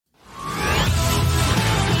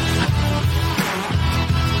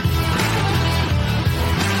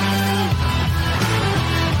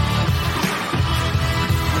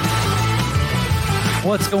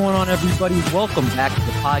What's going on, everybody? Welcome back to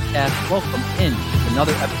the podcast. Welcome in to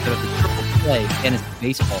another episode of the Triple Play Fantasy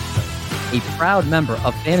Baseball Show, a proud member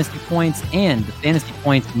of Fantasy Points and the Fantasy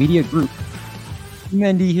Points Media Group.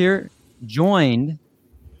 Mendy here, joined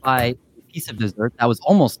by a piece of dessert that was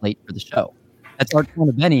almost late for the show. That's our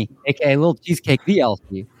corner Benny, aka Little Cheesecake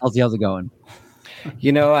VLC. How's it going?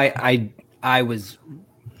 You know, I was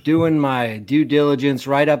doing my due diligence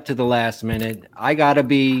right up to the last minute. I gotta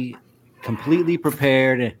be completely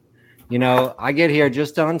prepared. You know, I get here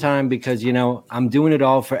just on time because, you know, I'm doing it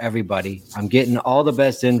all for everybody. I'm getting all the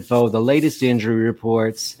best info, the latest injury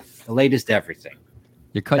reports, the latest everything.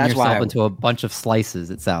 You're cutting yourself into a bunch of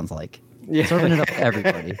slices, it sounds like. Yeah. Serving it up to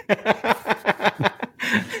everybody.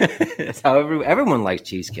 That's how everyone likes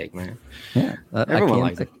cheesecake, man. Yeah,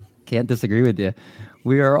 I can't disagree with you.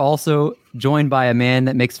 We are also joined by a man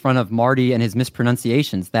that makes fun of Marty and his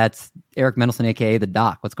mispronunciations. That's Eric Mendelson, a.k.a. The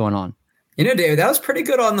Doc. What's going on? You know, David, that was pretty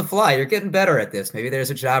good on the fly. You're getting better at this. Maybe there's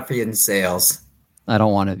a job for you in sales. I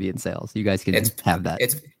don't want to be in sales. You guys can have that.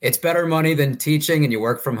 It's better money than teaching, and you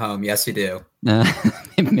work from home. Yes, you do.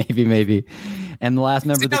 Maybe. And the last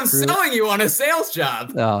member of the crew. I'm selling you on a sales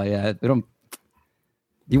job. Oh yeah, we don't.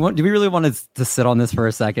 Do we really want to sit on this for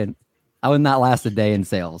a second? I would not last a day in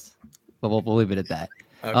sales, but we'll leave it at that.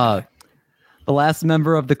 Okay. The last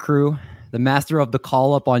member of the crew, the master of the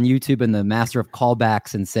call up on YouTube and the master of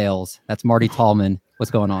callbacks in sales. That's Marty Tallman. What's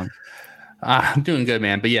going on? I'm doing good,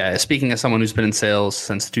 man. But yeah, speaking as someone who's been in sales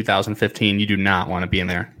since 2015, you do not want to be in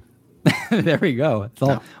there. There we go.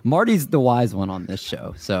 No. Marty's the wise one on this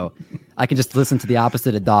show. So I can just listen to the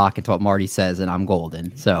opposite of Doc and to what Marty says, and I'm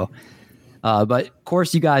golden. So, but of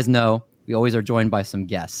course, you guys know we always are joined by some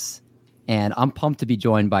guests. And I'm pumped to be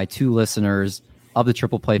joined by two listeners of the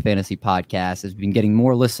Triple Play Fantasy Podcast, as we've been getting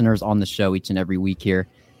more listeners on the show each and every week here.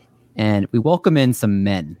 And we welcome in some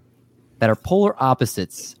men that are polar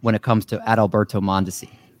opposites when it comes to Adalberto Mondesi.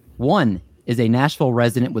 One is a Nashville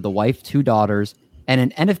resident with a wife, 2 daughters, and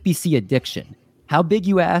an NFBC addiction. How big,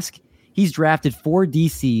 you ask? He's drafted 4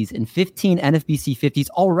 DCs and 15 NFBC 50s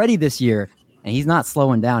already this year, and he's not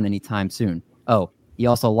slowing down anytime soon. Oh, he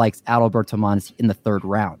also likes Adalberto Mondesi in the 3rd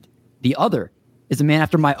round. The other is a man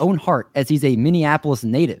after my own heart, as he's a Minneapolis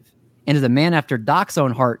native, and is a man after Doc's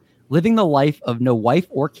own heart, living the life of no wife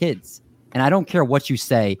or kids. And I don't care what you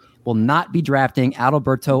say, will not be drafting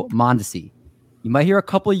Adalberto Mondesi. You might hear a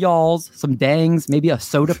couple of y'alls, some dangs, maybe a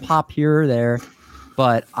soda pop here or there,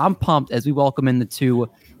 but I'm pumped as we welcome in the two,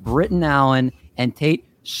 Britton Allen and Tate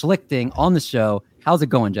Schlichting, on the show. How's it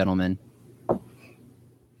going, gentlemen?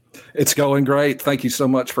 It's going great. Thank you so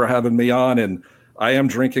much for having me on. And I am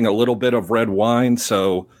drinking a little bit of red wine,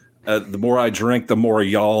 so the more I drink, the more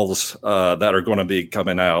y'alls that are going to be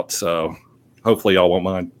coming out. So hopefully y'all won't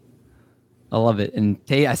mind. I love it. And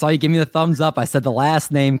Tate, I saw you give me the thumbs up. I said the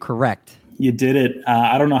last name correct. You did it.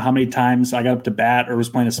 I don't know how many times I got up to bat or was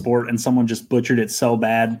playing a sport and someone just butchered it so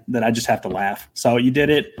bad that I just have to laugh. So you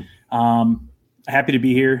did it. Happy to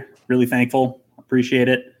be here. Really thankful. Appreciate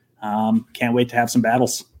it. Can't wait to have some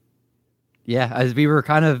battles. Yeah, as we were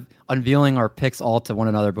kind of unveiling our picks all to one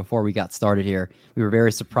another before we got started here, we were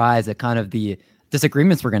very surprised at kind of the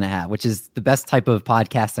disagreements we're going to have, which is the best type of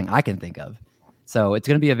podcasting I can think of. So it's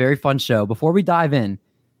going to be a very fun show. Before we dive in,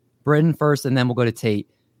 Britton first, and then we'll go to Tate.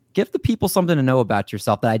 Give the people something to know about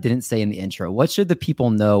yourself that I didn't say in the intro. What should the people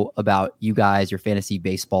know about you guys, your fantasy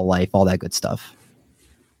baseball life, all that good stuff?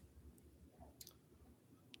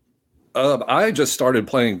 I just started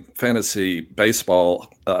playing fantasy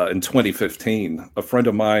baseball in 2015. A friend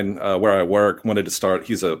of mine where I work wanted to start.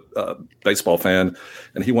 He's a baseball fan,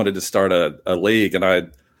 and he wanted to start a league.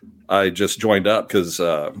 And I just joined up because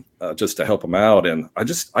just to help him out. And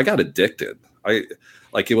I got addicted.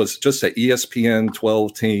 It was just an ESPN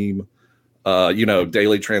 12 team,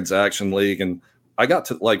 daily transaction league. And I got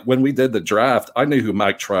to, when we did the draft, I knew who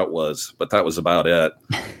Mike Trout was, but that was about it.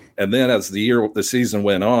 And then as the season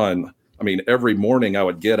went on, I mean, every morning I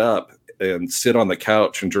would get up and sit on the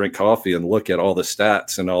couch and drink coffee and look at all the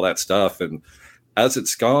stats and all that stuff. And as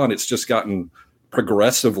it's gone, it's just gotten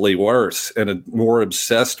progressively worse and more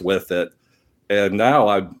obsessed with it. And now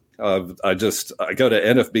I go to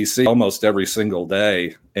NFBC almost every single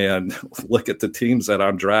day and look at the teams that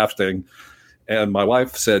I'm drafting. And my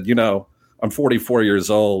wife said, I'm 44 years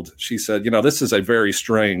old. She said, this is a very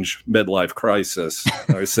strange midlife crisis.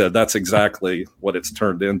 I said, that's exactly what it's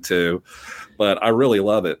turned into. But I really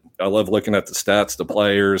love it. I love looking at the stats, the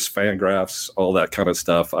players, fan graphs, all that kind of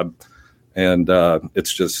stuff.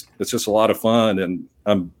 It's just a lot of fun. And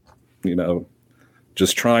I'm,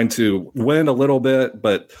 just trying to win a little bit.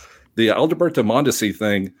 But the Adalberto Mondesi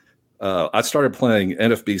thing, I started playing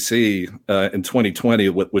NFBC in 2020,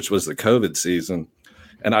 which was the COVID season,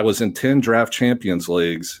 and I was in 10 draft champions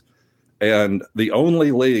leagues. And the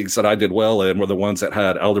only leagues that I did well in were the ones that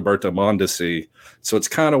had Alberto Mondesi. So it's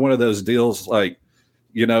kind of one of those deals like,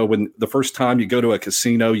 when the first time you go to a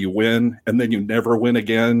casino, you win, and then you never win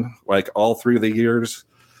again, like all through the years.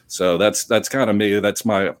 So that's kind of me. That's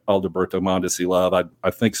my Alberto Mondesi love.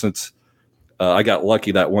 I think since I got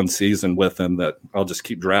lucky that one season with him, that I'll just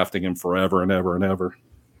keep drafting him forever and ever and ever.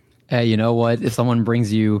 Hey, you know what? If someone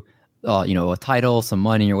brings you, a title, some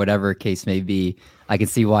money, or whatever case may be, I can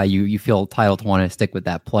see why you feel entitled to want to stick with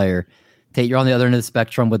that player. Tate, you're on the other end of the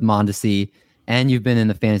spectrum with Mondesi, and you've been in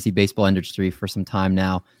the fantasy baseball industry for some time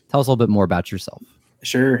now. Tell us a little bit more about yourself.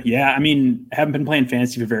 Sure. Yeah. I mean, I haven't been playing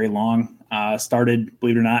fantasy for very long. Started,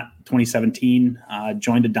 believe it or not, 2017.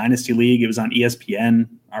 Joined a dynasty league. It was on ESPN.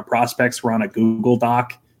 Our prospects were on a Google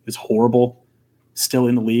Doc. It was horrible. Still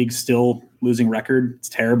in the league, still losing record. It's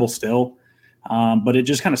terrible still. But it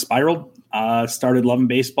just kind of spiraled. Started loving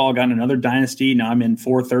baseball, got in another dynasty. Now I'm in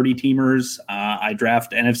 430 teamers. I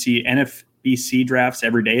draft NFBC drafts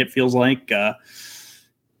every day, it feels like.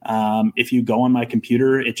 If you go on my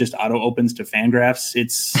computer, it just auto opens to Fangraphs.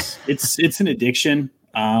 It's an addiction.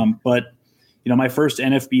 But my first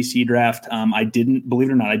NFBC draft, I didn't, believe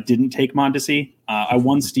it or not, I didn't take Mondesi. I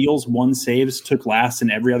won steals, won saves, took last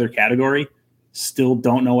in every other category. Still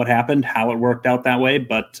don't know what happened, how it worked out that way,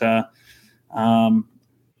 but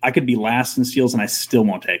I could be last in steals and I still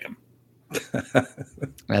won't take him.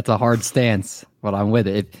 That's a hard stance, but I'm with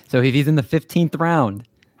it. So if he's in the 15th round,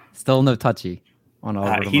 still no touchy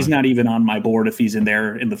on he's not even on my board if he's in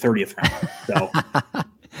there in the 30th round. So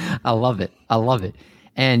I love it.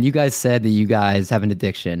 And you guys said that you guys have an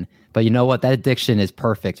addiction, but you know what? That addiction is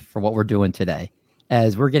perfect for what we're doing today,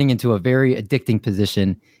 as we're getting into a very addicting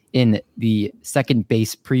position in the second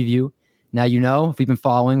base preview. Now, if you've been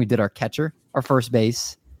following, we did our catcher, our first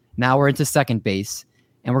base. Now we're into second base,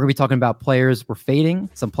 and we're going to be talking about players we're fading,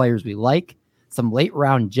 some players we like, some late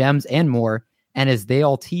round gems, and more. And as they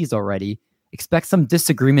all teased already, expect some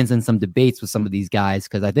disagreements and some debates with some of these guys,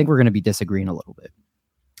 because I think we're going to be disagreeing a little bit.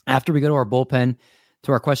 After we go to our bullpen,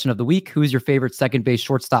 to our question of the week, who's your favorite second base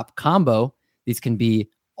shortstop combo? These can be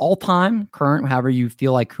all-time, current, however you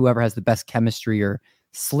feel like whoever has the best chemistry or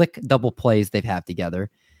slick double plays they've had together.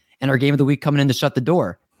 And our game of the week coming in to shut the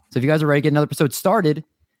door. So if you guys are ready to get another episode started,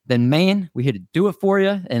 then man, we here to do it for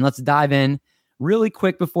you. And let's dive in really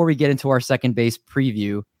quick before we get into our second base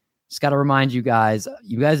preview. Just got to remind you guys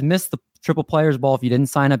missed the triple players ball if you didn't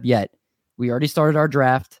sign up yet. We already started our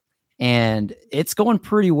draft and it's going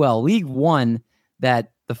pretty well. League 1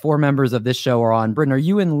 that the 4 members of this show are on. Britton, are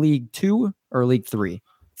you in League 2 or League 3?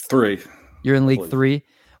 3. You're in League 3.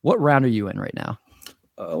 What round are you in right now?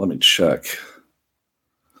 Let me check.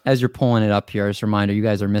 As you're pulling it up here, just a reminder, you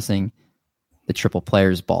guys are missing the triple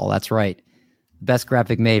players ball. That's right. Best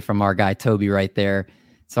graphic made from our guy, Toby, right there.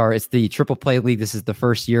 Sorry, it's the triple play league. This is the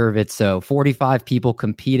first year of it. So 45 people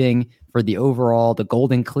competing for the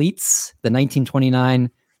golden cleats, the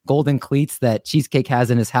 1929 golden cleats that Cheesecake has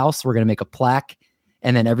in his house. We're going to make a plaque.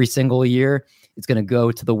 And then every single year, it's going to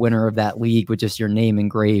go to the winner of that league with just your name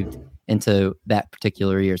engraved into that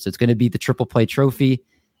particular year. So it's going to be the triple play trophy.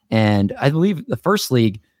 And I believe the first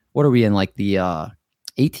league, what are we in, like the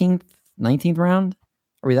 18th, 19th round?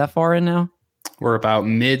 Are we that far in now? We're about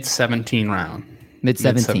mid-17 round.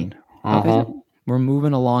 Mid-17. Okay. We're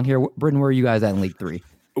moving along here. Britton, where are you guys at in League 3?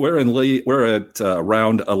 We're at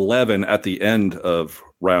round 11 at the end of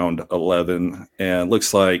round 11. And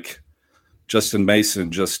looks like Justin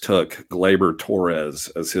Mason just took Gleyber Torres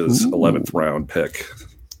as his 11th round pick.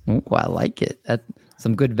 Ooh, I like it. That's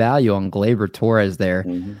some good value on Gleyber Torres there.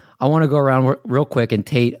 Mm-hmm. I want to go around real quick, and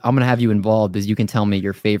Tate, I'm going to have you involved as you can tell me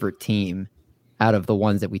your favorite team out of the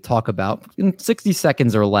ones that we talk about in 60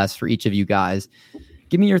 seconds or less for each of you guys.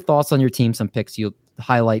 Give me your thoughts on your team, some picks. You'll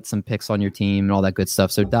highlight some picks on your team and all that good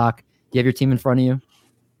stuff. So, Doc, do you have your team in front of you?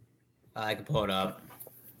 I can pull it up.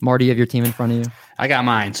 Marty, you have your team in front of you? I got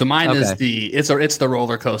mine. So mine is it's the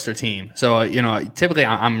roller coaster team. So, typically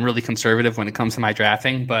I'm really conservative when it comes to my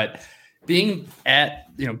drafting, but being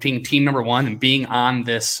team number 1 and being on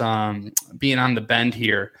this, being on the bend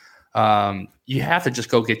here, you have to just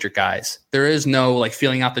go get your guys. There is no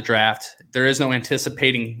feeling out the draft. There is no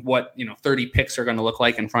anticipating what 30 picks are going to look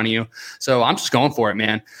like in front of you. So I'm just going for it,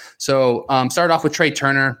 man. So started off with Trey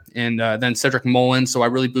Turner and then Cedric Mullins. So I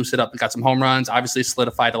really boosted up and got some home runs. Obviously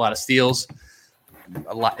solidified a lot of steals.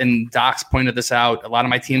 And Doc's pointed this out. A lot of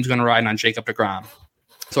my team's going to ride on Jacob deGrom.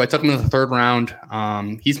 So I took him in the 3rd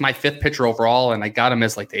round. He's my 5th pitcher overall, and I got him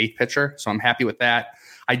as the 8th pitcher. So I'm happy with that.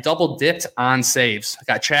 I double dipped on saves. I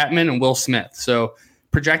got Chapman and Will Smith. So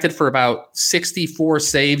projected for about 64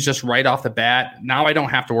 saves just right off the bat. Now I don't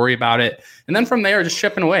have to worry about it. And then from there, just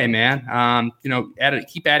chipping away, man.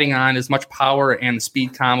 Keep adding on as much power and the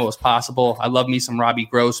speed combo as possible. I love me some Robbie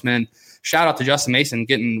Grossman. Shout out to Justin Mason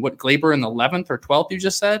getting Glaber in the 11th or 12th, you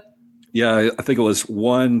just said? Yeah, I think it was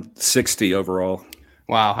 160 overall.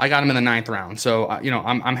 Wow, I got him in the 9th round. So,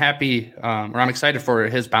 I'm happy or I'm excited for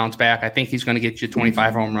his bounce back. I think he's going to get you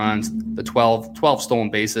 25 home runs, the 12 stolen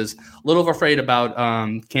bases. A little afraid about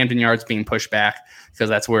Camden Yards being pushed back because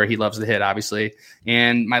that's where he loves to hit, obviously.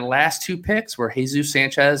 And my last 2 picks were Jesus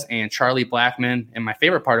Sanchez and Charlie Blackmon. And my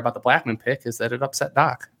favorite part about the Blackmon pick is that it upset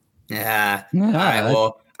Doc. Yeah. All right,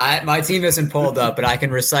 well, my team isn't pulled up, but I can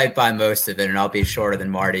recite by most of it, and I'll be shorter than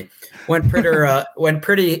Marty. Went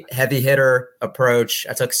pretty heavy hitter approach.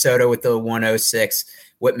 I took Soto with the 106,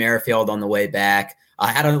 Whit Merrifield on the way back.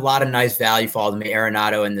 I had a lot of nice value followed me.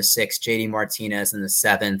 Arenado in the 6th, JD Martinez in the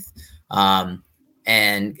 7th,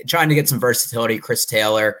 and trying to get some versatility. Chris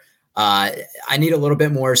Taylor. I need a little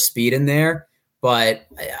bit more speed in there, but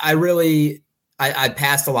I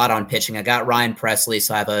passed a lot on pitching. I got Ryan Presley,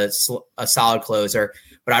 so I have a solid closer.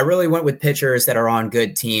 But I really went with pitchers that are on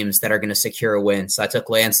good teams that are going to secure a win. So I took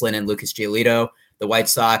Lance Lynn and Lucas Giolito. The White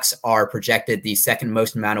Sox are projected the second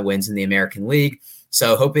most amount of wins in the American League.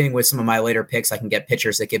 So hoping with some of my later picks, I can get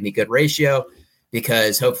pitchers that give me good ratio,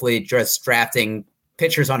 because hopefully just drafting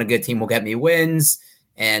pitchers on a good team will get me wins.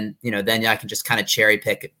 And, then I can just kind of cherry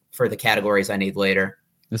pick for the categories I need later.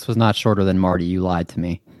 This was not shorter than Marty. You lied to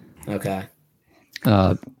me. Okay.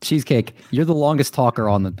 Cheesecake, you're the longest talker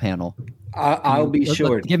on the panel. I'll be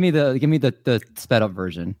short. Give me the sped up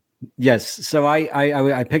version. Yes. So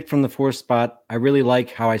I picked from the 4th spot. I really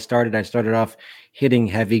like how I started. I started off hitting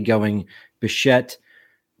heavy, going Bichette,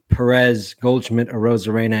 Perez, Goldschmidt,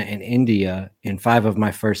 Arozarena, and India in 5 of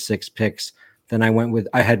my first 6 picks. Then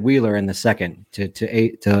I had Wheeler in the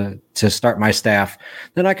 2nd to start my staff.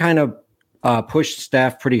 Then I kind of pushed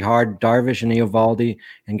staff pretty hard, Darvish and Eovaldi,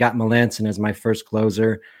 and got Melanson as my first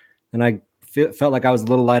closer. Then I felt like I was a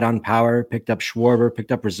little light on power, picked up Schwarber,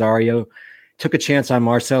 picked up Rosario, took a chance on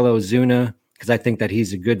Marcelo Ozuna because I think that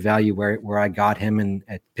he's a good value where I got him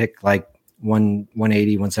at pick like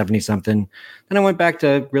 180, 170 something. Then I went back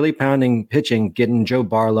to really pounding pitching, getting Joe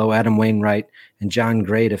Barlow, Adam Wainwright, and John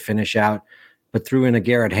Gray to finish out, but threw in a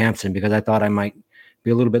Garrett Hampson because I thought I might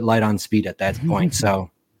be a little bit light on speed at that point.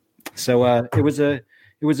 So it was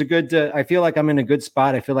a good. I feel like I'm in a good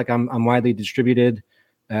spot. I feel like I'm widely distributed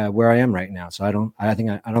where I am right now. So I don't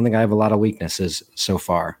think I have a lot of weaknesses so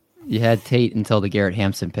far. You had Tate until the Garrett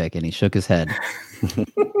Hampson pick, and he shook his head.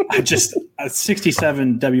 I just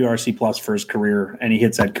 67 WRC plus for his career, and he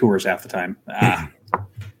hits at Coors half the time.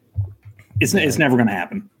 It's never going to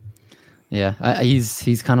happen. Yeah,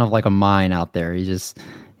 he's kind of like a mine out there. He's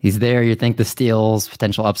there. You think the steals,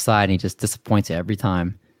 potential upside, and he just disappoints you every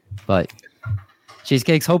time. But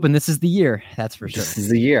Cheesecake's hoping this is the year. That's for sure. This is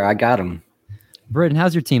the year. I got him. Britton,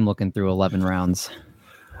 how's your team looking through 11 rounds?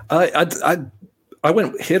 I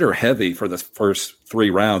went hitter heavy for the first 3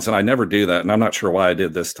 rounds, and I never do that, and I'm not sure why I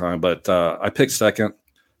did this time, but I picked 2nd,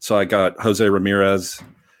 so I got Jose Ramirez,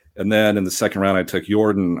 and then in the 2nd round I took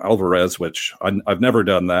Yordan Alvarez, which I've never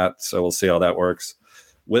done that, so we'll see how that works.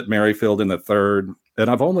 Whit Merrifield in the 3rd, and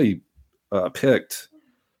I've only picked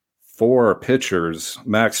 4 pitchers,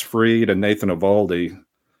 Max Fried and Nathan Eovaldi,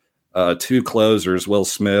 2 closers, Will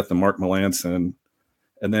Smith and Mark Melanson,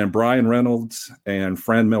 and then Brian Reynolds and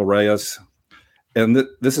Franmil Reyes. And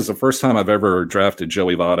this is the first time I've ever drafted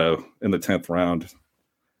Joey Votto in the 10th round.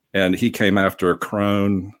 And he came after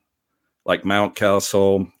Crone, like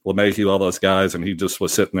Mountcastle, LeMahieu, all those guys, and he just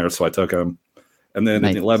was sitting there, so I took him. And then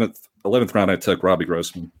in the 11th round, I took Robbie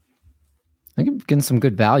Grossman. I think I'm getting some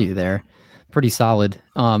good value there. Pretty solid.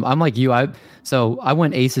 I'm like you. I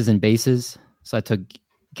went aces and bases. So I took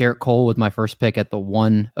Garrett Cole with my first pick at the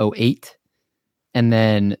 108. And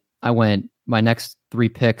then I went, my next 3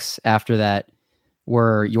 picks after that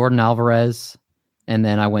were Yordan Alvarez. And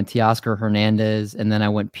then I went Teoscar Hernandez. And then I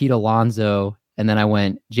went Pete Alonso. And then I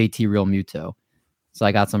went JT Realmuto. So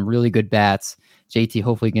I got some really good bats. JT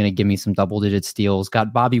hopefully going to give me some double-digit steals.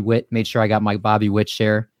 Got Bobby Witt. Made sure I got my Bobby Witt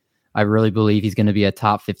share. I really believe he's going to be a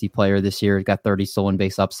top 50 player this year. He's got 30 stolen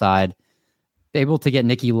base upside. Able to get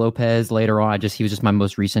Nicky Lopez later on. He was just my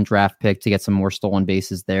most recent draft pick to get some more stolen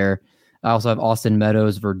bases there. I also have Austin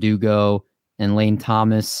Meadows, Verdugo, and Lane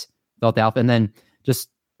Thomas. And then just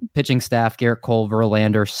pitching staff, Garrett Cole,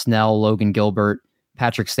 Verlander, Snell, Logan Gilbert,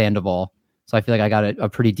 Patrick Sandoval. So I feel like I got a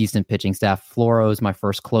pretty decent pitching staff. Floro is my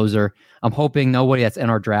first closer. I'm hoping nobody that's in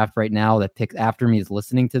our draft right now that picks after me is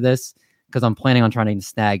listening to this, because I'm planning on trying to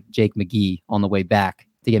snag Jake McGee on the way back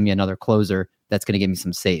to give me another closer that's going to give me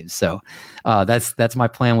some saves. So that's my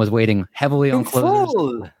plan, was waiting heavily on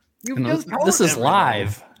closers. This is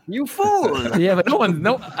live. You fool! Yeah, but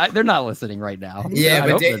they're not listening right now. Yeah,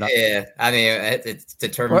 I mean, it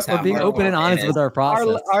determines we're being open and honest with our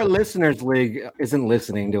process. Our listeners league isn't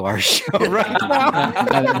listening to our show right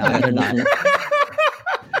now. They're not.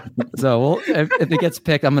 So if it gets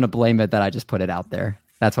picked, I'm going to blame it that I just put it out there.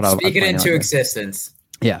 That's what I'll speak it into existence.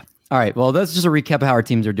 Yeah. All right. Well, that's just a recap of how our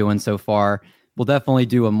teams are doing so far. We'll definitely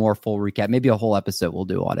do a more full recap. Maybe a whole episode we'll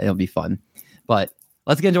do on it. It'll be fun. But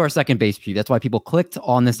let's get into our second base preview. That's why people clicked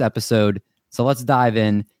on this episode. So let's dive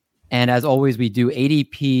in. And as always, we do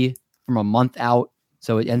ADP from a month out.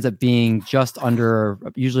 So it ends up being just under,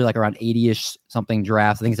 usually like around 80-ish something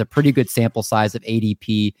drafts. I think it's a pretty good sample size of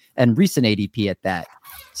ADP and recent ADP at that.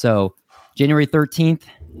 So January 13th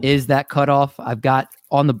is that cutoff. I've got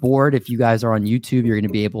on the board, if you guys are on YouTube, you're going to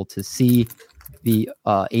be able to see the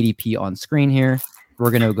ADP on screen here. We're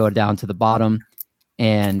going to go down to the bottom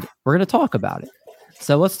and we're going to talk about it.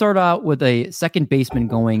 So let's start out with a second baseman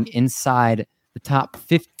going inside the top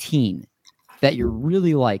 15 that you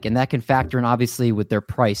really like. And that can factor in obviously with their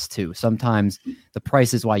price too. Sometimes the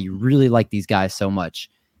price is why you really like these guys so much.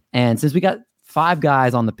 And since we got 5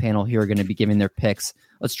 guys on the panel here are going to be giving their picks,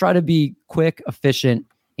 let's try to be quick, efficient,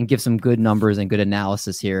 and give some good numbers and good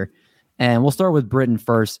analysis here. And we'll start with Britton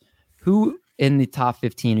first. Who in the top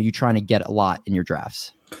 15 are you trying to get a lot in your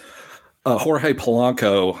drafts? Jorge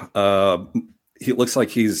Polanco. He looks like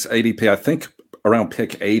he's ADP, I think, around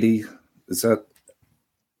pick 80. Is that?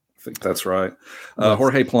 I think that's right.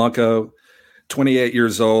 Jorge Polanco, 28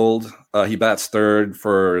 years old. He bats third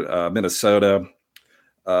for Minnesota.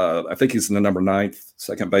 I think he's in the number 9th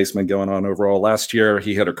second baseman going on overall. Last year,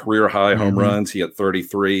 he had a career high home runs. He had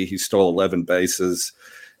 33. He stole 11 bases.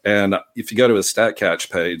 And if you go to his StatCatch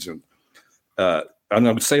page, and I'm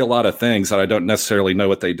going to say a lot of things that I don't necessarily know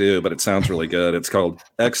what they do, but it sounds really good. It's called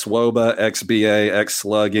xWOBA, xBA,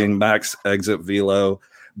 xSlugging, max exit velo,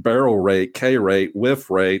 barrel rate, K rate, whiff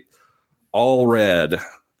rate, all red.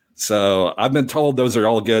 So I've been told those are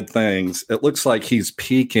all good things. It looks like he's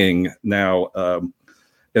peaking now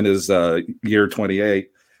in his year 28.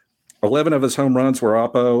 11 of his home runs were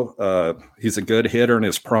Oppo. He's a good hitter in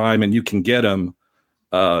his prime, and you can get him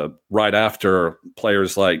right after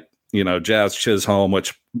players like, Jazz Chisholm,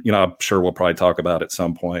 which, I'm sure we'll probably talk about at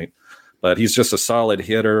some point. But he's just a solid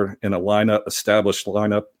hitter in a established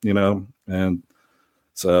lineup, And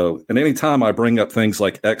so, and anytime I bring up things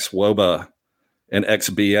like xWOBA and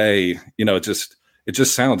xBA, it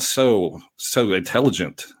just sounds so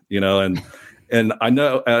intelligent, and I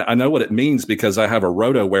know what it means because I have a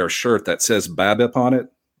RotoWare shirt that says BABIP on it.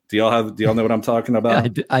 Do y'all know what I'm talking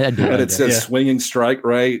about? Yeah, I do. And it says swinging strike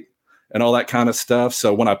rate and all that kind of stuff.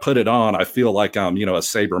 So when I put it on, I feel like I'm, a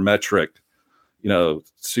sabermetric,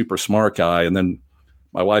 super smart guy. And then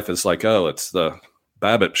my wife is like, "Oh, it's the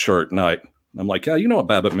BABIP shirt night." I'm like, "Yeah, you know what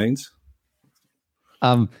BABIP means."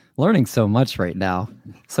 I'm learning so much right now.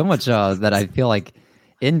 So much that I feel like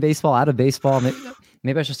in baseball, out of baseball,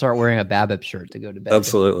 maybe I should start wearing a BABIP shirt to go to bed.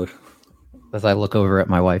 Absolutely. As I look over at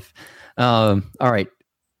my wife. All right,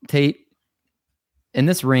 Tate, in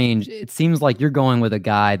this range, it seems like you're going with a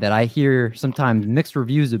guy that I hear sometimes mixed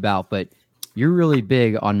reviews about, but you're really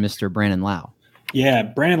big on Mr. Brandon Lowe. Yeah,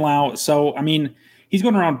 Brandon Lowe. So, he's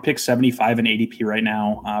going around pick 75 in ADP right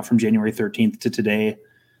now from January 13th to today.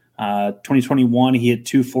 2021, he hit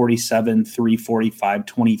 247, 345,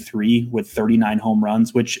 23 with 39 home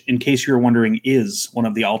runs, which, in case you're wondering, is one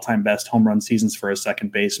of the all-time best home run seasons for a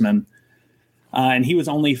second baseman. And he was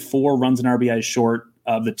only 4 runs and RBIs short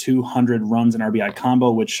of the 200 runs and RBI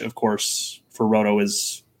combo, which, of course, for Roto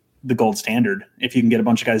is the gold standard. If you can get a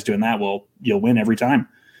bunch of guys doing that, well, you'll win every time.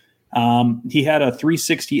 He had a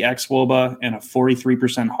 360 xWOBA and a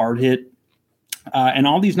 43% hard hit. And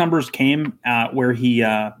all these numbers came where he,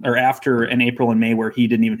 or after in April and May, where he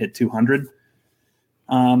didn't even hit 200.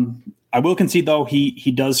 I will concede, though,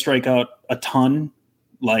 he does strike out a ton,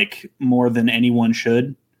 like more than anyone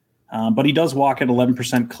should. But he does walk at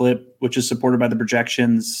 11% clip, which is supported by the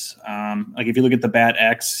projections. Like if you look at the Bat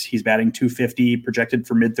X, he's batting 250, projected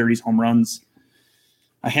for mid-30s home runs,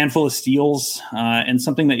 a handful of steals. And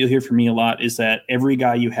something that you'll hear from me a lot is that every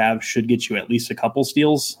guy you have should get you at least a couple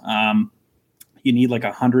steals. You need like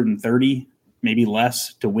 130, maybe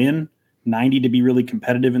less to win, 90 to be really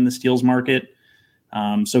competitive in the steals market.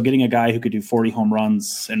 So getting a guy who could do 40 home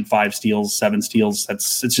runs and 5 steals, 7 steals,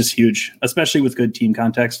 it's just huge, especially with good team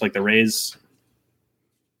context like the Rays.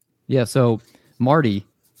 Yeah. So Marty,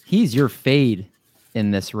 he's your fade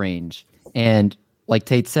in this range. And like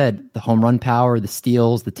Tate said, the home run power, the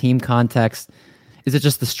steals, the team context. Is it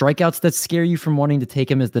just the strikeouts that scare you from wanting to take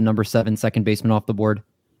him as the number 7 second baseman off the board?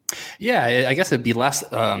 Yeah, I guess it'd be less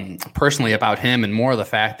personally about him and more of the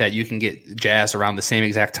fact that you can get Jazz around the same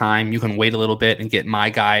exact time. You can wait a little bit and get my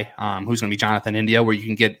guy, who's going to be Jonathan India, where you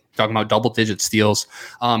can get talking about double-digit steals.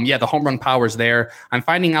 The home run power is there. I'm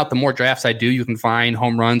finding out the more drafts I do, you can find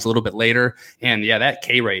home runs a little bit later. And that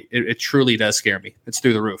K rate, it truly does scare me. It's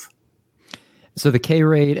through the roof. So the K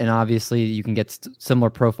rate, and obviously you can get similar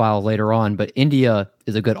profile later on, but India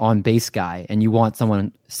is a good on-base guy, and you want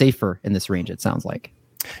someone safer in this range, it sounds like.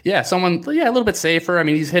 Yeah, a little bit safer. I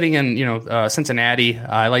mean, he's hitting in, Cincinnati.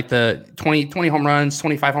 I like the 20 home runs,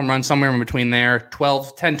 25 home runs, somewhere in between there,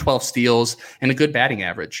 12 steals, and a good batting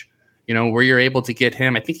average, where you're able to get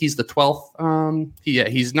him. I think he's the 12th.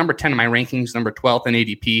 He's number 10 in my rankings, number 12th in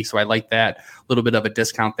ADP. So I like that, a little bit of a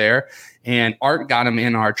discount there. And Art got him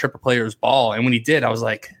in our triple players ball. And when he did, I was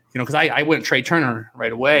like, because I went Trey Turner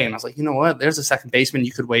right away. And I was like, you know what? There's a second baseman.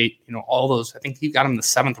 You could wait, all those. I think he got him in the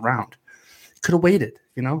 7th round. Could have waited,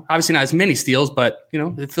 obviously not as many steals, but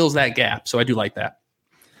it fills that gap. So I do like that.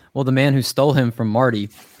 Well, the man who stole him from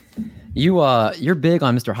Marty, you're big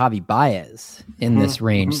on Mr. Javi Baez in this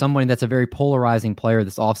range, someone that's a very polarizing player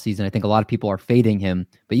this offseason. I think a lot of people are fading him,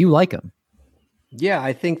 but you like him. Yeah,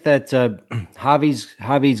 I think that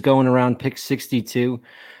Javi's going around pick 62.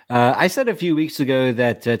 I said a few weeks ago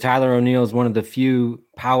that Tyler O'Neill is one of the few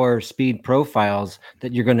power speed profiles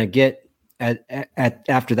that you're going to get at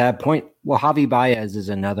after that point. Well, Javi Baez is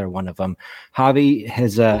another one of them. Javi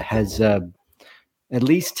has at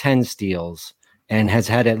least 10 steals and has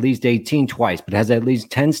had at least 18 twice, but has at least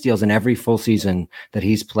 10 steals in every full season that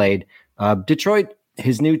he's played. Detroit,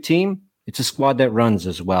 his new team, it's a squad that runs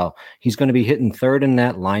as well. He's going to be hitting 3rd in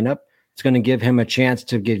that lineup. It's going to give him a chance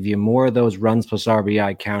to give you more of those runs plus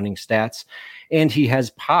RBI counting stats. And he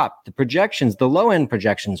has popped. The low-end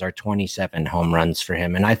projections are 27 home runs for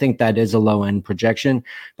him. And I think that is a low-end projection,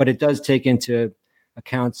 but it does take into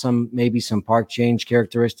account maybe some park change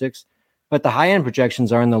characteristics. But the high-end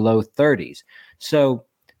projections are in the low 30s. So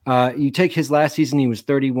you take his last season, he was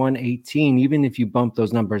 31-18. Even if you bump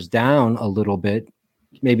those numbers down a little bit,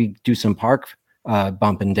 maybe do some park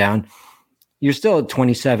bumping down, you're still at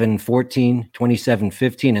 27-14,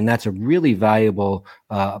 27-15, and that's a really valuable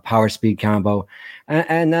power speed combo.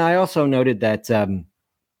 And I also noted that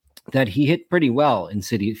that he hit pretty well in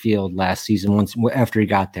Citi Field last season after he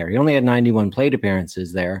got there. He only had 91 plate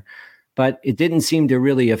appearances there, but it didn't seem to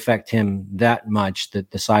really affect him that much, the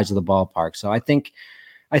size of the ballpark. So I think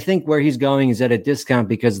where he's going is at a discount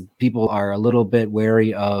because people are a little bit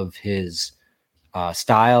wary of his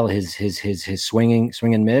style, his swing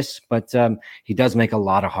and miss, but he does make a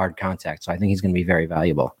lot of hard contact. So I think he's going to be very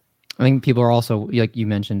valuable. I think people are also, like you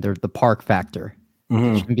mentioned, the park factor,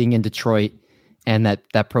 being in Detroit, and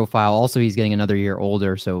that profile. Also, he's getting another year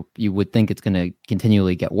older, so you would think it's going to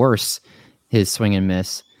continually get worse, his swing and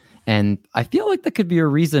miss. And I feel like that could be a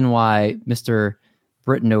reason why Mr.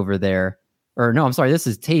 Britton over there, or no, I'm sorry, this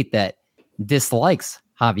is Tate, that dislikes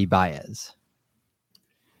Javi Baez.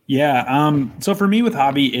 Yeah. So for me with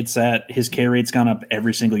Javi, it's that his K rate's gone up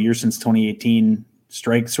every single year since 2018.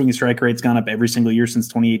 Swinging strike rate's gone up every single year since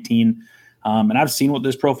 2018. And I've seen what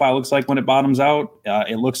this profile looks like when it bottoms out.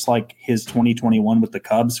 It looks like his 2021 with the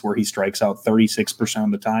Cubs, where he strikes out 36%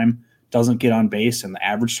 of the time, doesn't get on base, and the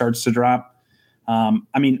average starts to drop.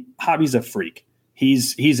 Javi's a freak.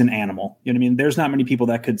 He's an animal. You know what I mean? There's not many people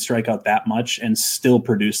that could strike out that much and still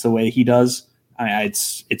produce the way he does.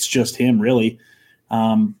 It's just him, really.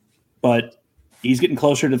 But he's getting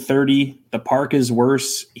closer to 30. The park is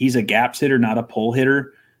worse. He's a gaps hitter, not a pull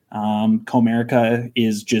hitter. Comerica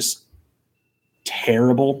is just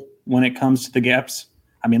terrible when it comes to the gaps.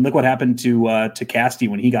 I mean, look what happened to Casty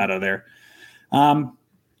when he got out of there.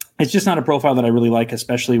 It's just not a profile that I really like,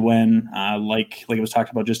 especially when, like it was talked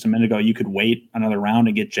about just a minute ago, you could wait another round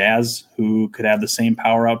and get Jazz, who could have the same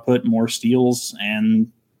power output, more steals,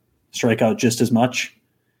 and strike out just as much.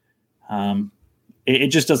 It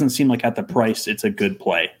just doesn't seem like at the price it's a good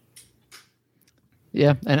play.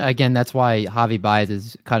 Yeah, and again, that's why Javi Baez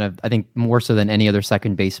is kind of, I think, more so than any other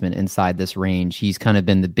second baseman inside this range. He's kind of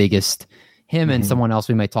been the biggest, him and someone else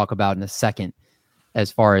we might talk about in a second,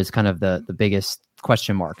 as far as kind of the biggest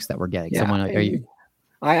question marks that we're getting. Yeah,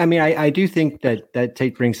 I do think that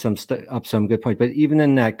Tate brings up some good points, but even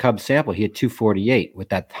in that Cubs sample, he had 248 with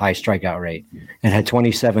that high strikeout rate and had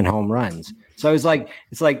 27 home runs. So it's like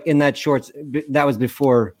in that shorts, that was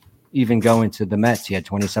before even going to the Mets. He had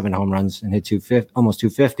 27 home runs and hit almost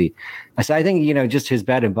 250. So I think, just his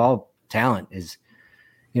bat and ball talent is,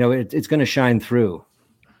 it's going to shine through.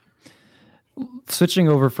 Switching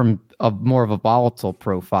over from a more of a volatile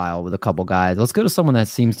profile with a couple guys, let's go to someone that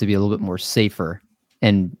seems to be a little bit more safer,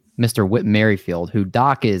 and Mr. Whit Merrifield, who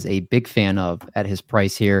Doc is a big fan of at his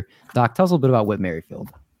price here. Doc, tell us a little bit about Whit Merrifield.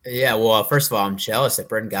 Yeah, well, first of all, I'm jealous that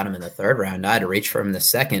Britton got him in the third round. I had to reach for him in the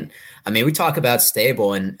second. I mean, we talk about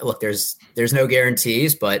stable, and look, there's no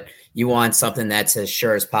guarantees, but you want something that's as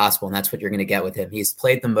sure as possible, and that's what you're going to get with him. He's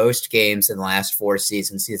played the most games in the last 4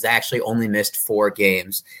 seasons. He's actually only missed 4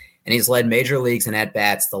 games, and he's led major leagues in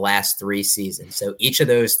at-bats the last 3 seasons. So each of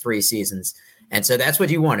those 3 seasons. And so that's what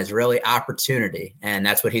you want, is really opportunity, and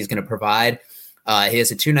that's what he's going to provide. He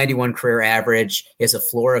has a 291 career average. He has a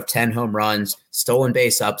floor of 10 home runs, stolen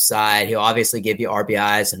base upside. He'll obviously give you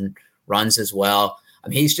RBIs and runs as well. I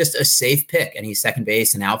mean, he's just a safe pick, and he's second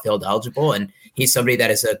base and outfield eligible, and he's somebody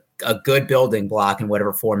that is a good building block in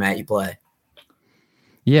whatever format you play.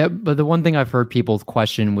 Yeah, but the one thing I've heard people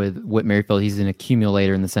question with Whit Merrifield, he's an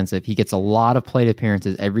accumulator in the sense that he gets a lot of plate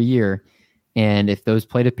appearances every year, and if those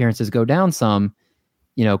plate appearances go down some,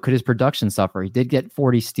 could his production suffer? He did get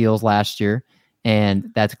 40 steals last year,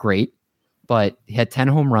 and that's great, but he had 10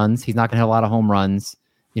 home runs. He's not going to hit a lot of home runs.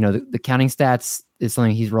 The counting stats is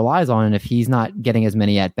something he relies on, and if he's not getting as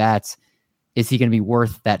many at-bats, is he going to be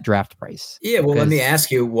worth that draft price? Yeah, well, let me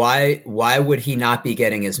ask you, why would he not be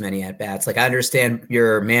getting as many at-bats? Like, I understand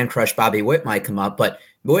your man crush Bobby Witt might come up, but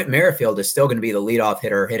Whit Merrifield is still going to be the leadoff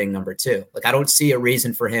hitter hitting number 2. Like, I don't see a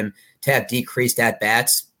reason for him to have decreased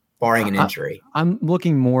at-bats barring an injury. I'm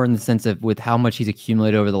looking more in the sense of with how much he's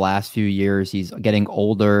accumulated over the last few years. He's getting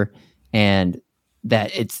older, and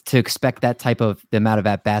that it's to expect that type of the amount of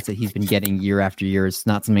at-bats that he's been getting year after year is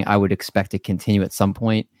not something I would expect to continue at some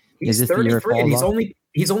point. He's 33 and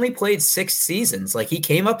he's only played 6 seasons. Like, he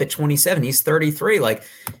came up at 27. He's 33. Like,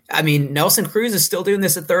 I mean, Nelson Cruz is still doing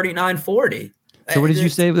this at 39, 40. So what did you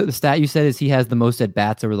say? The stat you said is he has the most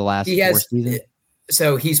at-bats over the last 4 seasons?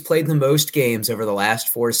 So he's played the most games over the last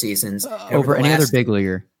 4 seasons. Over any other big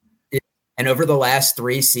leaguer. And over the last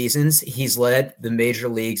 3 seasons, he's led the major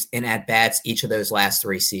leagues in at-bats each of those last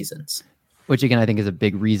 3 seasons. Which, again, I think is a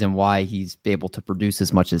big reason why he's able to produce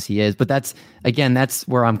as much as he is. But that's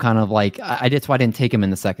where I'm kind of like, that's why I didn't take him in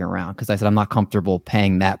the second round, because I said I'm not comfortable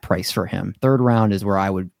paying that price for him. Third round is where I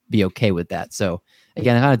would be okay with that. So,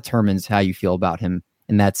 again, it kind of determines how you feel about him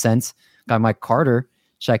in that sense. Got Mike Carter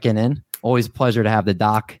checking in. Always a pleasure to have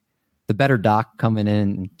the better Doc coming in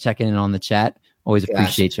and checking in on the chat. Always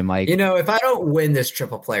appreciate you, Mike. If I don't win this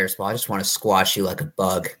triple player spot, I just want to squash you like a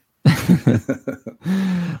bug.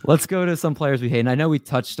 Let's go to some players we hate. And I know we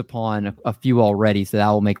touched upon a few already, so that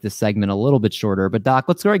will make this segment a little bit shorter. But Doc,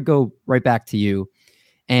 let's go right back to you.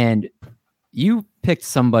 And you picked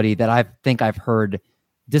somebody that I think I've heard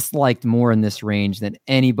disliked more in this range than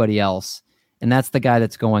anybody else. And that's the guy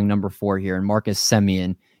that's going number 4 here, and Marcus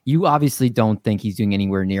Semien. You obviously don't think he's doing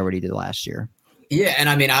anywhere near what he did last year. Yeah, and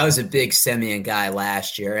I mean, I was a big Semien guy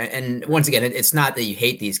last year. And once again, it's not that you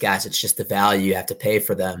hate these guys. It's just the value you have to pay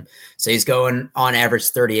for them. So he's going on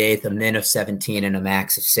average 38th, a min of 17, and a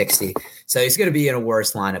max of 60. So he's going to be in a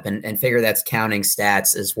worse lineup. And figure that's counting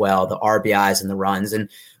stats as well, the RBIs and the runs. And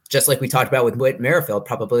just like we talked about with Whit Merrifield,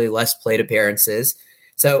 probably less plate appearances.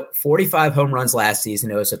 So 45 home runs last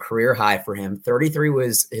season. It was a career high for him. 33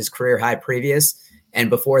 was his career high previous. And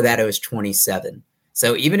before that, it was 27.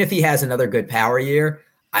 So even if he has another good power year,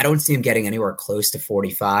 I don't see him getting anywhere close to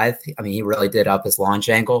 45. I mean, he really did up his launch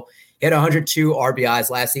angle. He had 102 RBIs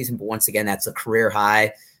last season, but once again, that's a career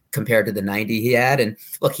high compared to the 90 he had. And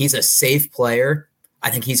look, he's a safe player. I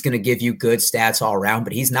think he's going to give you good stats all around,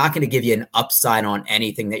 but he's not going to give you an upside on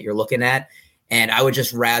anything that you're looking at. And I would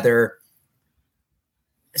just rather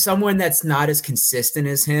someone that's not as consistent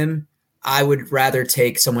as him. I would rather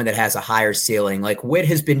take someone that has a higher ceiling. Like Whit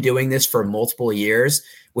has been doing this for multiple years,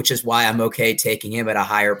 which is why I'm okay taking him at a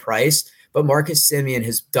higher price. But Marcus Semien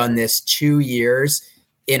has done this 2 years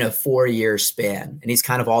in a 4-year span, and he's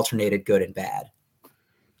kind of alternated good and bad.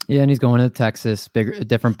 Yeah, and he's going to Texas, a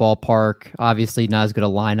different ballpark. Obviously, not as good a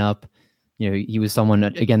lineup. He was someone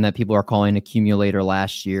again that people are calling accumulator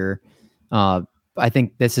last year. I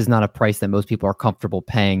think this is not a price that most people are comfortable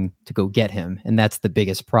paying to go get him, and that's the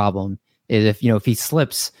biggest problem. Is if he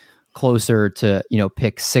slips closer to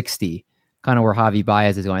pick 60, kind of where Javi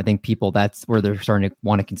Baez is going, I think people that's where they're starting to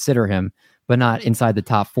want to consider him, but not inside the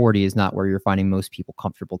top 40 is not where you're finding most people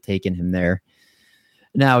comfortable taking him there.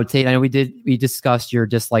 Now, Tate, I know we discussed your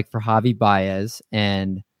dislike for Javi Baez,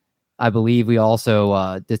 and I believe we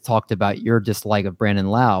also talked about your dislike of Brandon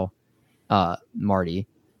Lau, Marty.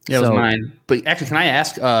 Yeah, it was mine. But actually, can I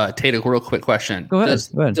ask Tate a real quick question? Go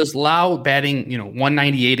ahead. Does Lau batting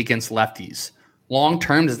 198 against lefties long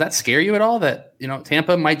term, does that scare you at all? That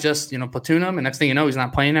Tampa might just platoon him, and next thing you know, he's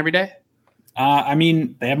not playing every day. I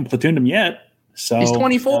mean, they haven't platooned him yet, so he's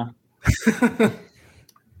 24.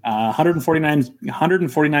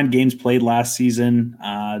 149 games played last season,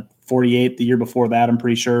 48 the year before that, I'm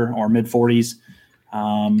pretty sure, or mid 40s.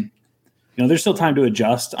 There's still time to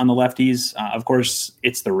adjust on the lefties. Of course,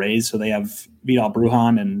 it's the Rays, so they have Vidal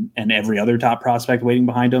Brujan and every other top prospect waiting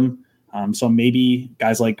behind him. So maybe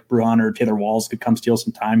guys like Brujan or Taylor Walls could come steal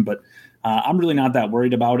some time, but I'm really not that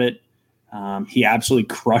worried about it. He absolutely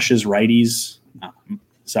crushes righties.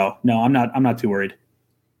 So no, I'm not too worried.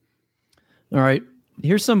 All right.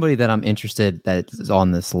 Here's somebody that I'm interested that is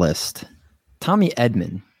on this list. Tommy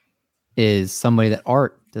Edman is somebody that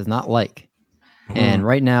Art does not like. And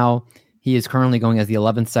right now he is currently going as the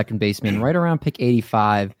 11th second baseman, right around pick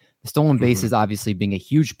 85. The stolen bases obviously being a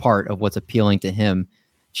huge part of what's appealing to him.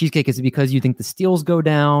 Cheesecake, is it because you think the steals go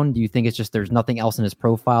down? Do you think it's just there's nothing else in his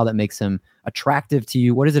profile that makes him attractive to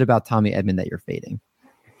you? What is it about Tommy Edman that you're fading?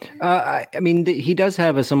 I mean, he does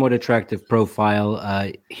have a somewhat attractive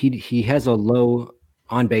profile. He has a low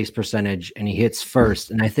on-base percentage, and he hits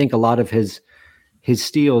first. And I think a lot of his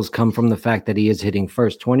steals come from the fact that he is hitting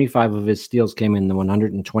first. 25 of his steals came in the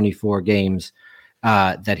 124 games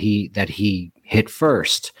that he hit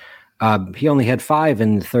first. He only had 5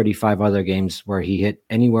 in 35 other games where he hit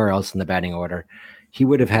anywhere else in the batting order. He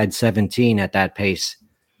would have had 17 at that pace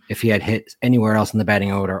if he had hit anywhere else in the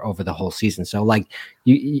batting order over the whole season. So like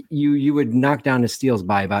you would knock down his steals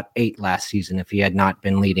by about 8 last season if he had not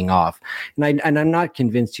been leading off. And I'm not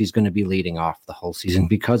convinced he's going to be leading off the whole season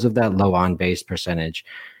because of that low on base percentage.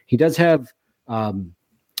 He does have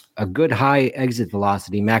a good high exit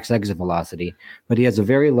velocity, max exit velocity, but he has a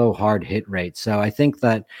very low hard hit rate. So I think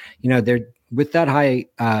that, there with that high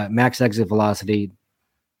max exit velocity,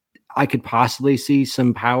 I could possibly see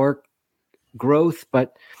some power growth,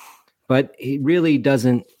 but he really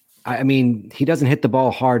doesn't. I mean, he doesn't hit the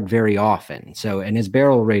ball hard very often. So, and his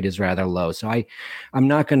barrel rate is rather low. So I'm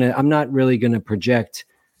not really gonna project,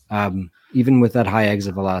 even with that high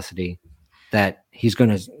exit velocity, that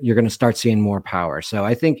you're gonna start seeing more power. So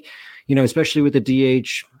I think, especially with the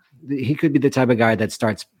DH, he could be the type of guy that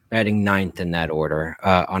starts batting 9th in that order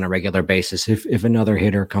on a regular basis. If another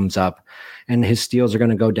hitter comes up, and his steals are going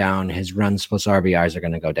to go down, his runs plus RBIs are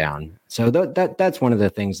going to go down. So that's one of the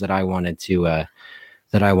things that I wanted to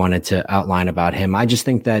outline about him. I just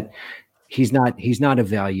think that he's not a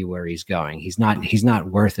value where he's going. He's not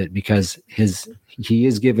worth it because he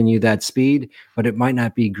is giving you that speed, but it might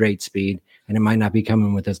not be great speed, and it might not be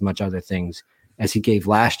coming with as much other things as he gave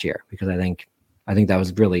last year, because I think that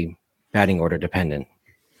was really batting order dependent.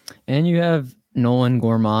 And you have Nolan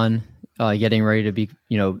Gorman getting ready to be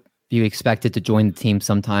expected to join the team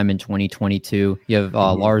sometime in 2022. You have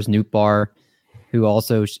Lars Nootbaar, who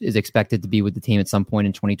also is expected to be with the team at some point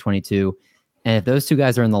in 2022. And if those two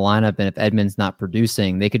guys are in the lineup, and if Edman's not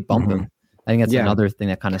producing, they could bump him. I think that's another thing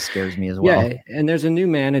that kind of scares me as well. Yeah, and there's a new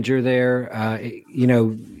manager there.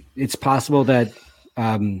 It's possible that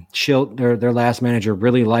Schilt, their last manager,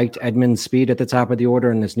 really liked Edman's speed at the top of the order,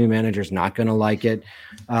 and this new manager's not going to like it.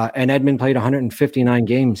 And Edman played 159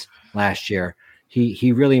 games last year.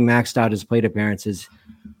 He really maxed out his plate appearances.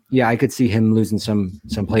 Yeah, I could see him losing some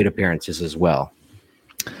plate appearances as well.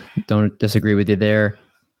 Don't disagree with you there.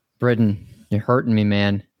 Britton, you're hurting me,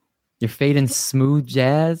 man. You're fading Smooth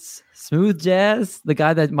Jazz. Smooth Jazz, the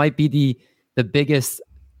guy that might be the biggest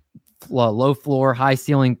low floor, high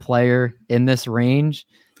ceiling player in this range.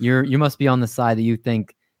 You must be on the side that you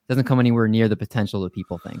think doesn't come anywhere near the potential that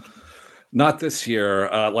people think. Not this year.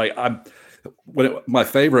 My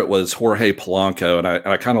favorite was Jorge Polanco, and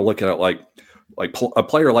I kind of look at it like a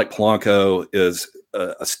player like Polanco is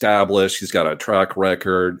established. He's got a track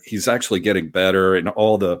record. He's actually getting better, and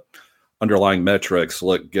all the underlying metrics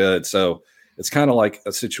look good. So it's kind of like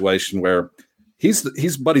a situation where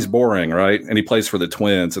he's boring, right? And he plays for the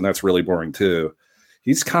Twins, and that's really boring too.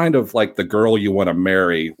 He's kind of like the girl you want to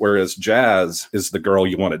marry, whereas Jazz is the girl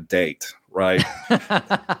you want to date, right?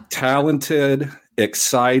 Talented,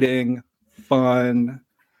 exciting, fun,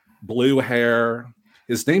 blue hair.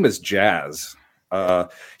 His name is Jazz.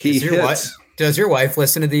 Does your wife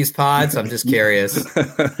listen to these pods? I'm just curious.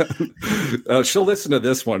 She'll listen to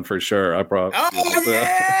this one for sure. I probably. Oh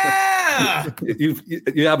yeah!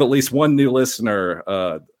 You have at least one new listener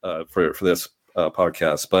for this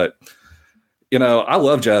podcast, but I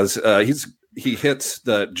love Jazz. He hits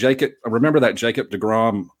the Jacob. Remember that Jacob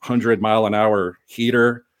deGrom 100-mile-an-hour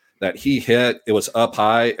heater that he hit? It was up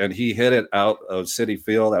high, and he hit it out of Citi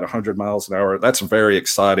Field at 100 miles an hour. That's very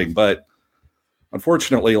exciting, but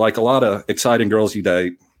unfortunately, like a lot of exciting girls you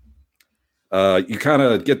date, you kind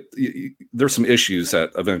of get there's some issues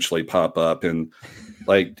that eventually pop up, and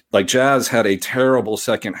like Jazz had a terrible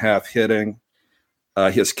second half hitting.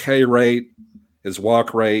 His K rate, his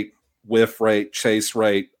walk rate, whiff rate, chase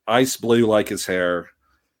rate, ice blue like his hair.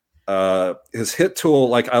 His hit tool,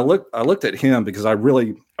 like I looked at him because I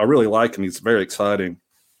really like him. He's very exciting.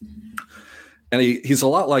 And he's a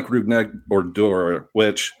lot like Rougned Odor,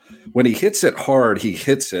 which when he hits it hard, he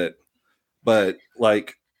hits it. But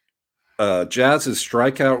like Jazz's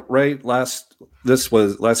strikeout rate last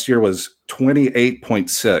year was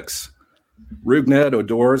 28.6. Rougned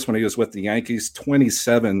Odor's, when he was with the Yankees,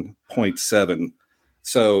 27.7.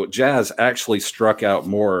 So Jazz actually struck out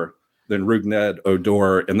more than Rougned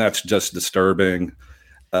Odor, and that's just disturbing.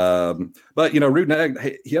 But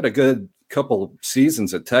Rougned, he had a good couple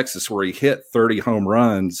seasons at Texas where he hit 30 home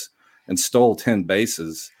runs and stole 10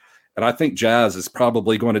 bases. And I think Jazz is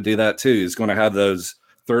probably going to do that too. He's going to have those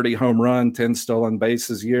 30 home run, 10 stolen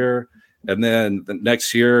bases year. And then the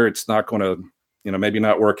next year, it's not going to, maybe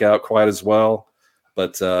not work out quite as well.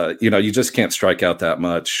 But, you just can't strike out that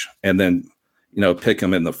much and then, pick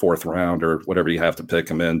him in the fourth round or whatever you have to pick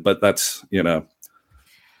him in. But that's,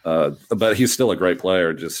 but he's still a great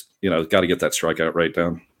player. Just, got to get that strikeout rate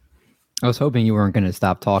down. I was hoping you weren't going to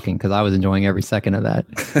stop talking because I was enjoying every second of that.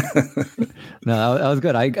 No, that was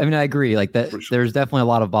good. I agree. Like that, there's definitely a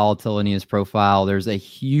lot of volatility in his profile. There's a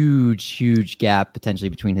huge gap potentially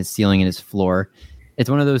between his ceiling and his floor.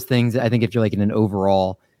 It's one of those things that I think if you're like in an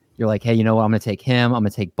overall, you're like, hey, you know what? I'm going to take him. I'm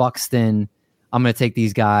going to take Buxton. I'm going to take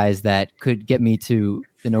these guys that could get me to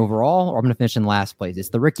an overall, or I'm going to finish in last place. It's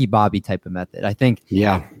the Ricky Bobby type of method. I think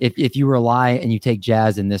if you rely and you take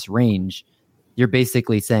Jazz in this range, you're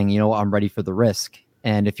basically saying, I'm ready for the risk.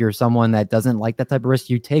 And if you're someone that doesn't like that type of risk,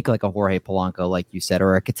 you take like a Jorge Polanco, like you said,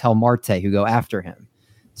 or a Ketel Marte who go after him.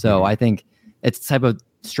 So I think it's the type of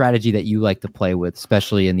strategy that you like to play with,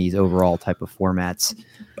 especially in these overall type of formats.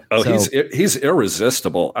 Oh, so, he's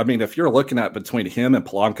irresistible. I mean, if you're looking at between him and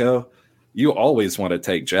Polanco, you always want to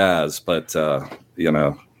take Jazz, but Well,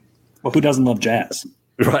 who doesn't love Jazz?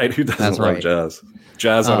 Right. Who doesn't love Jazz?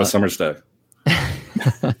 Jazz on a summer's day.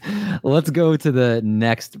 Let's go to the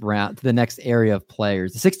next round, to the next area of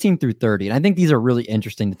players, 16 through 30. And I think these are really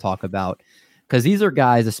interesting to talk about because these are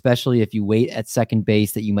guys, especially if you wait at second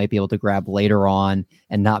base, that you might be able to grab later on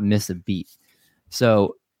and not miss a beat.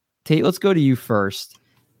 So, Tate, let's go to you first.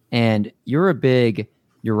 And you're a big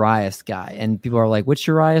Urias guy. And people are like, which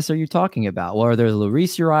Urias are you talking about? Well, there's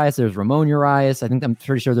Luis Urias, there's Ramon Urias. I'm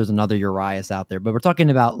pretty sure there's another Urias out there. But we're talking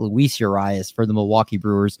about Luis Urias for the Milwaukee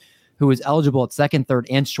Brewers, who was eligible at second, third,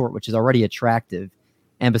 and short, which is already attractive.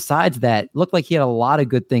 And besides that, looked like he had a lot of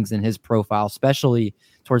good things in his profile, especially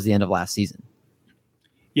towards the end of last season.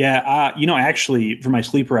 Yeah, actually, for my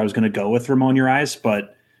sleeper, I was going to go with Ramon Urias,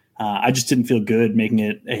 but I just didn't feel good making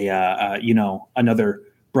it another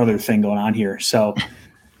brother thing going on here. So,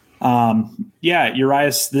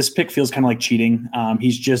 Urias, this pick feels kind of like cheating.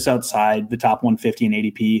 He's just outside the top 150 in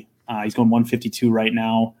ADP. He's going 152 right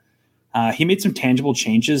now. He made some tangible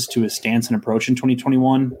changes to his stance and approach in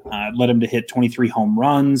 2021. Led him to hit 23 home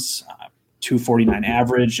runs, 249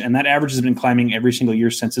 average, and that average has been climbing every single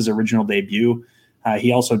year since his original debut.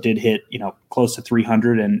 He also did hit, close to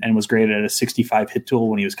 300 and was graded at a 65 hit tool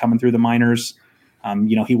when he was coming through the minors.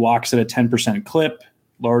 He walks at a 10% clip,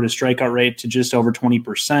 lowered his strikeout rate to just over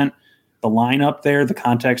 20%. The lineup there, the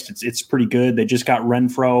context, it's pretty good. They just got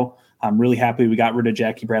Renfroe. I'm really happy we got rid of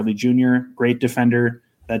Jackie Bradley Jr., great defender.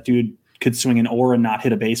 That dude could swing an oar and not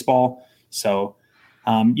hit a baseball. So,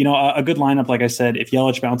 a good lineup, like I said. If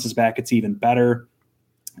Yelich bounces back, it's even better.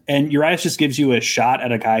 And Urias just gives you a shot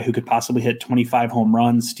at a guy who could possibly hit 25 home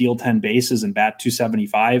runs, steal 10 bases, and bat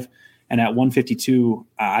 275. And at 152,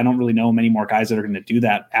 I don't really know many more guys that are going to do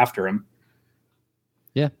that after him.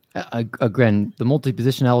 Yeah. Again, the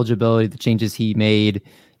multi-position eligibility, the changes he made,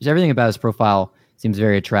 just everything about his profile seems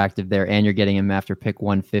very attractive there. And you're getting him after pick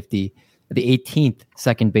 150. The 18th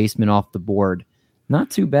second baseman off the board. Not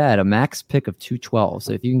too bad. A max pick of 212.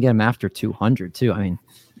 So if you can get him after 200 too,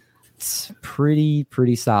 it's pretty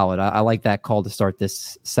solid. I like that call to start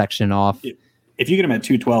this section off. If you get him at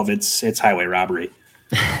 212, it's highway robbery.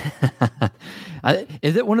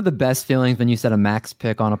 Is it one of the best feelings when you set a max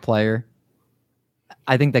pick on a player?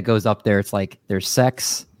 I think that goes up there. It's like there's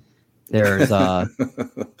sex. There's I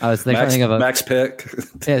was thinking of a max pick.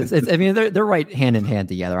 They're right hand in hand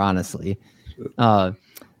together, honestly.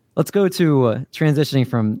 Let's go to transitioning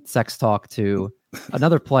from sex talk to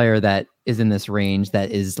another player that is in this range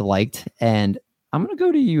that is liked. And I'm going to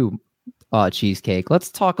go to you, Cheesecake.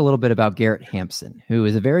 Let's talk a little bit about Garrett Hampson, who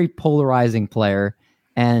is a very polarizing player.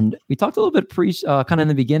 And we talked a little bit kind of in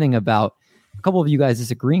the beginning about a couple of you guys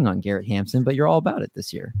disagreeing on Garrett Hampson, but you're all about it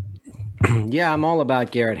this year. Yeah, I'm all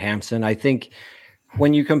about Garrett Hampson. I think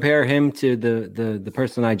when you compare him to the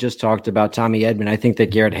person I just talked about, Tommy Edman, I think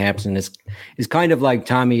that Garrett Hampson is kind of like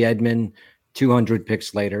Tommy Edman 200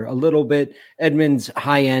 picks later. A little bit. Edman's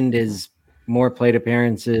high end is more plate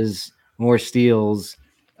appearances, more steals,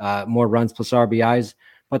 more runs plus RBIs.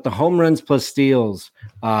 But the home runs plus steals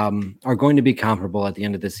are going to be comparable at the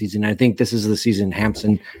end of the season. I think this is the season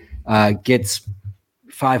Hampson gets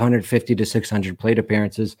 550 to 600 plate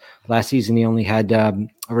appearances. Last season, he only had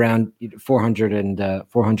around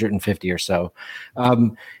 450 or so.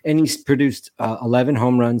 And he's produced 11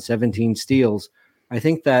 home runs, 17 steals. I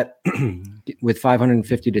think that with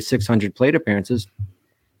 550 to 600 plate appearances,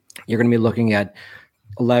 you're going to be looking at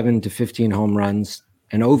 11 to 15 home runs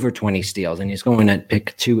and over 20 steals. And he's going at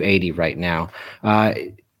pick 280 right now.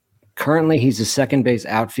 Currently, he's a second base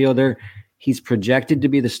outfielder. He's projected to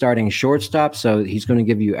be the starting shortstop, so he's going to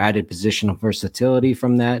give you added positional versatility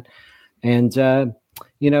from that. And,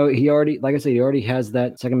 he already, like I said, he already has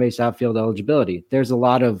that second base outfield eligibility. There's a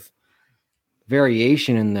lot of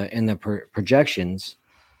variation in the projections.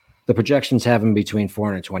 The projections have him between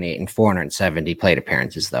 428 and 470 plate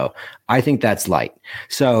appearances, though. I think that's light.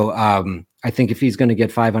 So I think if he's going to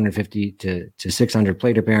get 550 to 600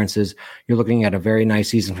 plate appearances, you're looking at a very nice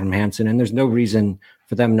season from Hampson, and there's no reason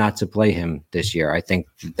for them not to play him this year. I think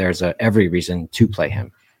there's every reason to play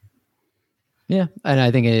him. Yeah, and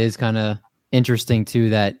I think it is kind of interesting, too,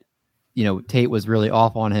 that, Tate was really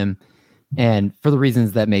off on him, and for the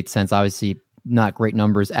reasons that made sense, obviously not great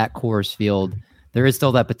numbers at Coors Field. There is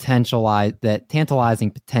still that that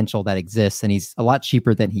tantalizing potential that exists, and he's a lot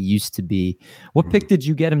cheaper than he used to be. What pick did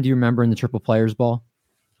you get him? Do you remember in the Triple Players Ball?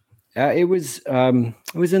 It was in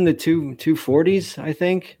the 240s, I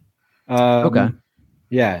think. Okay.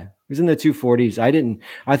 Yeah, it was in the 240s.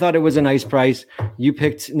 I thought it was a nice price. You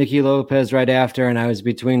picked Nicky Lopez right after, and I was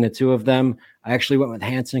between the two of them. I actually went with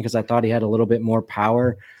Hampson because I thought he had a little bit more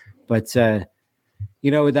power, but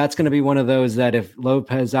that's going to be one of those that if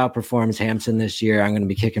Lopez outperforms Hampson this year, I'm going to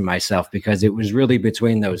be kicking myself because it was really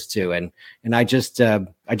between those two. And I just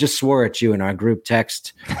swore at you in our group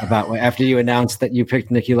text about after you announced that you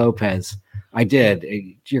picked Nicky Lopez. I did.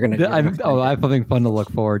 You're going to. I have something fun to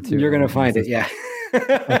look forward to. You're going to find it. Yeah.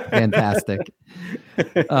 Fantastic.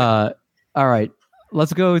 All right,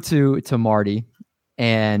 let's go to Marty,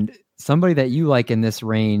 and somebody that you like in this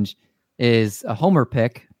range is a homer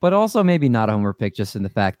pick, but also maybe not a homer pick, just in the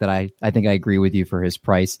fact that I think I agree with you for his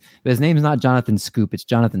price. But his name's not Jonathan Scoop, it's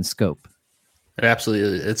Jonathan Scope. It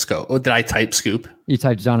absolutely, it's Scope. Oh, did I type Scoop? You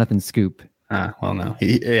typed Jonathan Scoop. Well, no.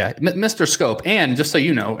 Mr. Scope. And just so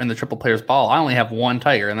you know, in the Triple Players Ball, I only have one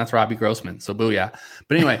Tiger, and that's Robbie Grossman. So booyah.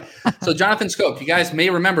 But anyway, so Jonathan Scope, you guys may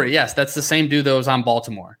remember, yes, that's the same dude that was on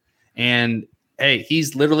Baltimore. And hey,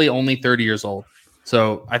 he's literally only 30 years old.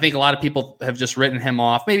 So I think a lot of people have just written him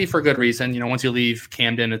off, maybe for good reason. Once you leave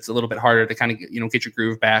Camden, it's a little bit harder to kind of get your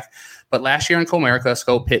groove back. But last year in Comerica,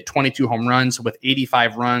 Scope hit 22 home runs with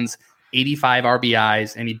 85 runs, 85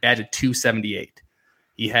 RBIs, and he batted .278.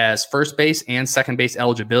 He has first base and second base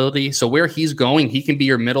eligibility. So where he's going, he can be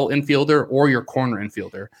your middle infielder or your corner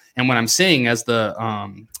infielder. And what I'm seeing as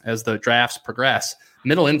the drafts progress,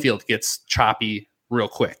 middle infield gets choppy real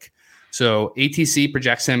quick. So ATC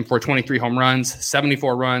projects him for 23 home runs,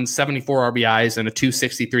 74 runs, 74 RBIs, and a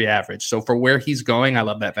 .263 average. So for where he's going, I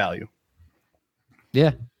love that value.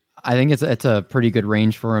 Yeah, I think it's a pretty good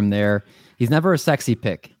range for him there. He's never a sexy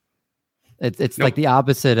pick. It's nope. Like the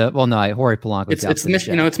opposite of Jorge Polanco. It's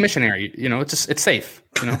missionary. It's safe.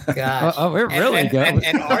 Gosh. We're really good.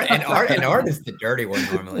 And art is the dirty one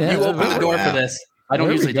normally. Yeah, you open the door for this. I don't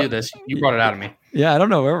usually do this. You brought it out of me. Yeah, I don't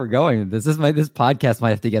know where we're going. This podcast might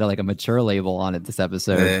have to get a mature label on it this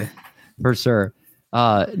episode for sure.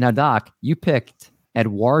 Now, Doc, you picked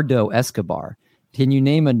Eduardo Escobar. Can you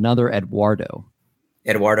name another Eduardo?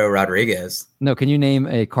 Eduardo Rodriguez. No, can you name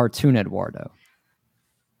a cartoon Eduardo?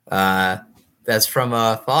 That's from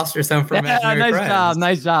Foster's Home for Imaginary Friends.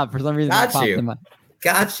 Nice job. For some reason,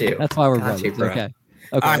 Got you. That's why we're brothers. Okay.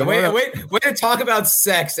 All right, wait to talk about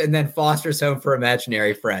sex and then Foster's Home for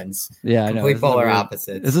Imaginary Friends. Yeah, I know. Complete polar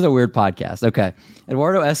opposites. This is a weird podcast. Okay.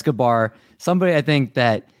 Eduardo Escobar, somebody I think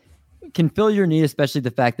that can fill your need, especially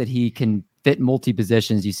the fact that he can fit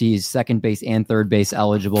multi-positions. You see he's second base and third base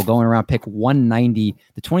eligible, going around pick 190,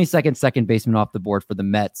 the 22nd second baseman off the board for the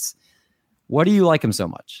Mets. What do you like him so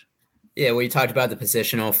much? Yeah, we talked about the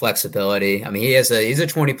positional flexibility. I mean, he's a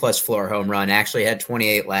 20-plus floor home run. Actually had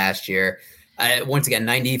 28 last year. Once again,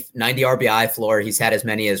 90 RBI floor. He's had as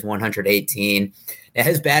many as 118. Now,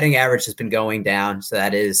 his batting average has been going down, so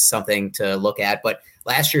that is something to look at. But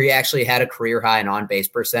Last year, he actually had a career high in on-base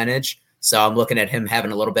percentage. So I'm looking at him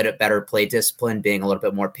having a little bit of better play discipline, being a little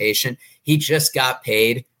bit more patient. He just got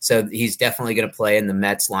paid, so he's definitely going to play in the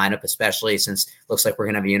Mets lineup, especially since it looks like we're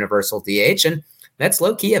going to have a universal DH. And Mets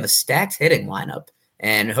low-key have a stacked hitting lineup.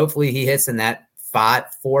 And hopefully he hits in that 4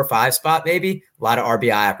 or 5 spot, maybe. A lot of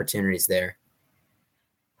RBI opportunities there.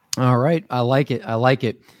 All right. I like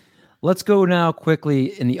it. Let's go now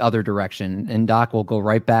quickly in the other direction. And Doc, will go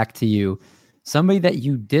right back to you. Somebody that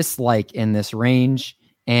you dislike in this range,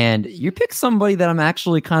 and you pick somebody that I'm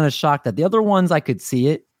actually kind of shocked at. The other ones I could see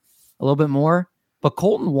it a little bit more, but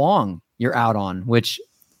Kolten Wong you're out on, which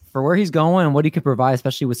for where he's going and what he could provide,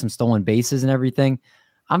 especially with some stolen bases and everything,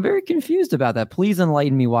 I'm very confused about that. Please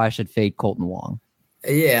enlighten me why I should fade Kolten Wong.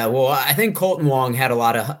 Yeah, well, I think Kolten Wong had a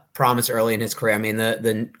lot of promise early in his career. I mean,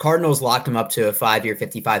 the Cardinals locked him up to a 5-year,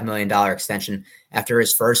 $55 million extension after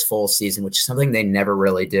his first full season, which is something they never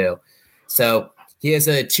really do. So he has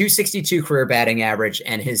a 262 career batting average,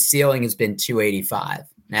 and his ceiling has been 285.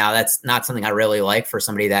 Now, that's not something I really like for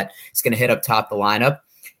somebody that is going to hit up top the lineup.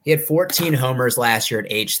 He had 14 homers last year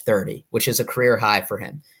at age 30, which is a career high for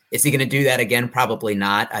him. Is he going to do that again? Probably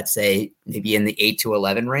not. I'd say maybe in the 8 to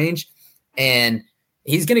 11 range. And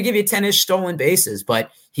he's going to give you 10-ish stolen bases,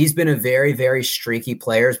 but he's been a very, very streaky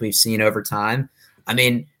player, as we've seen over time. I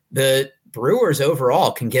mean, the Brewers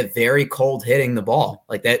overall can get very cold hitting the ball.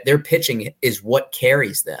 Like that, their pitching is what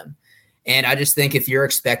carries them. And I just think if you're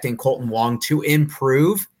expecting Kolten Wong to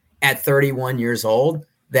improve at 31 years old,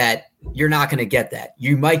 that you're not going to get that.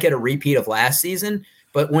 You might get a repeat of last season,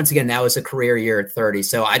 but once again, that was a career year at 30.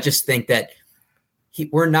 So I just think that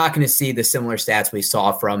we're not going to see the similar stats we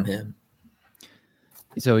saw from him.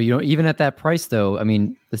 So, even at that price, though, I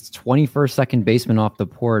mean, this 21st second baseman off the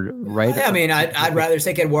board, right? Yeah, I mean, I'd rather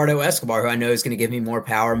take Eduardo Escobar, who I know is going to give me more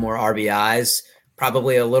power, more RBIs,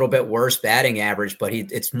 probably a little bit worse batting average, but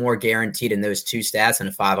it's more guaranteed in those two stats in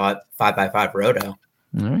a 5x5 roto.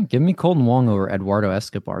 All right, give me Kolten Wong over Eduardo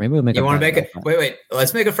Escobar. Maybe we'll make. You want to make it? Wait.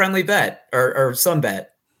 Let's make a friendly bet or some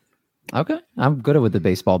bet. Okay, I'm good with the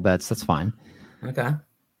baseball bets. That's fine. Okay. All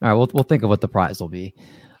right, we'll think of what the prize will be.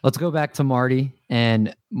 Let's go back to Marty.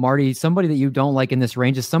 And Marty, somebody that you don't like in this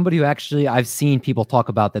range is somebody who actually I've seen people talk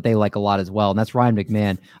about that they like a lot as well, and that's Ryan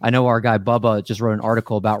McMahon. I know our guy Bubba just wrote an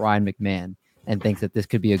article about Ryan McMahon and thinks that this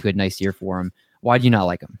could be a good, nice year for him. Why do you not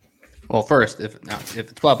like him? Well, first, if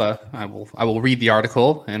it's Bubba, I will read the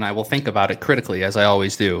article and I will think about it critically, as I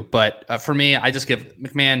always do. But for me, I just give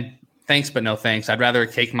McMahon thanks, but no thanks. I'd rather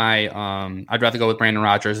take I'd rather go with Brandon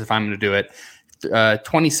Rogers if I'm going to do it.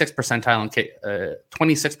 26th percentile and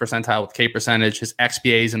 26th percentile with K percentage. His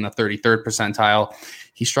XBA is in the 33rd percentile.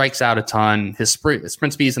 He strikes out a ton. His sprint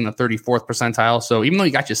speed is in the 34th percentile. So even though he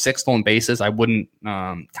got you 6 stolen bases, I wouldn't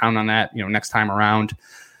count on that. Next time around.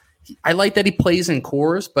 I like that he plays in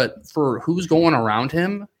cores, but for who's going around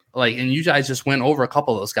him, and you guys just went over a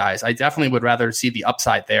couple of those guys, I definitely would rather see the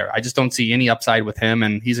upside there. I just don't see any upside with him,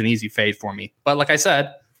 and he's an easy fade for me. But like I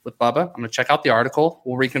said, with Bubba, I'm going to check out the article.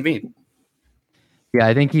 We'll reconvene. Yeah,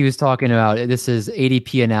 I think he was talking about this is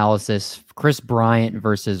ADP analysis, Chris Bryant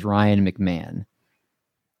versus Ryan McMahon.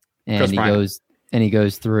 And he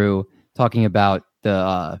goes through talking about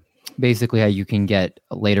the basically how you can get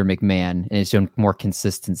a later McMahon, and it's shown more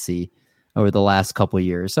consistency over the last couple of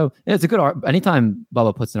years. So it's a good anytime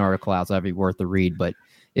Bubba puts an article out, so that'd be worth the read. But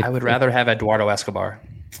I would rather have Eduardo Escobar.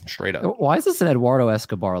 Straight up. Why is this an Eduardo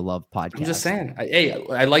Escobar love podcast? I'm just saying.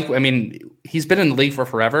 He's been in the league for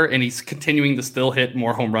forever, and he's continuing to still hit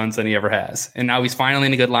more home runs than he ever has. And now he's finally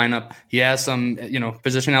in a good lineup. He has some,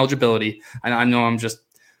 position eligibility. I know I'm just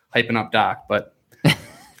hyping up Doc, but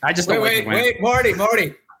I just don't wait,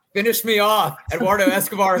 Marty, finish me off. Eduardo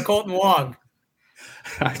Escobar and Kolten Wong.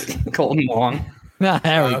 Kolten Wong.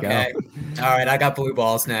 There we go. All right, I got blue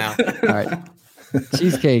balls now. All right.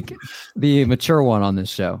 Cheesecake, the mature one on this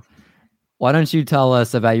show. Why don't you tell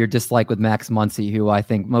us about your dislike with Max Muncy, who I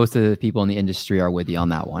think most of the people in the industry are with you on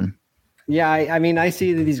that one? Yeah, I mean, I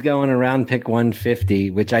see that he's going around pick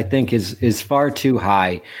 150, which I think is far too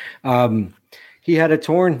high. He had a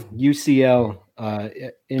torn UCL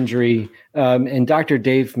injury, and Dr.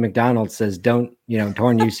 Dave McDonald says, torn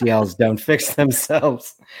UCLs don't fix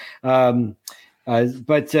themselves. But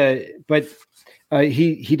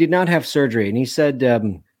he did not have surgery, and he said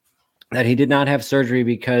that he did not have surgery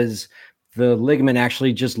because the ligament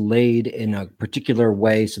actually just laid in a particular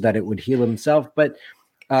way so that it would heal himself. But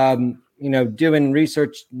doing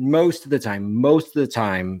research most of the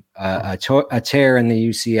time, a tear in the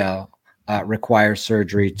UCL requires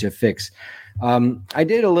surgery to fix. I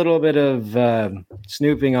did a little bit of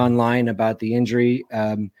snooping online about the injury,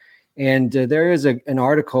 and there is an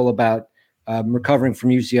article about recovering from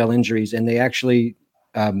UCL injuries, and they actually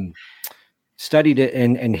studied it,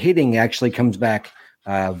 and hitting actually comes back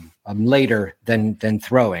later than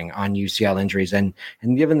throwing on UCL injuries, and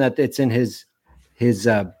given that it's in his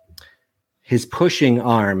pushing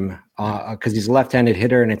arm, because he's a left-handed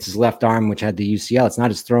hitter and it's his left arm which had the UCL, it's not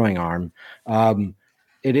his throwing arm.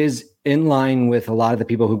 It is in line with a lot of the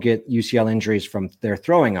people who get UCL injuries from their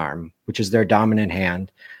throwing arm, which is their dominant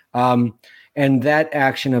hand. And that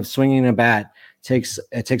action of swinging a bat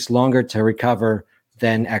takes longer to recover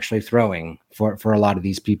than actually throwing for a lot of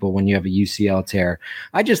these people when you have a UCL tear.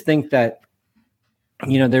 I just think that,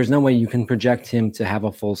 there's no way you can project him to have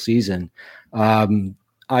a full season.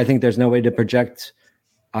 I think there's no way to project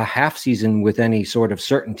a half season with any sort of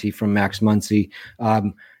certainty from Max Muncy.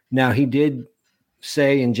 Now, he did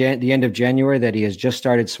say in the end of January that he has just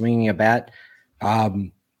started swinging a bat.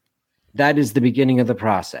 That is the beginning of the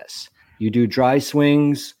process. You do dry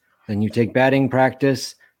swings, then you take batting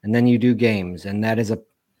practice, and then you do games. And that is a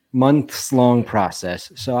months-long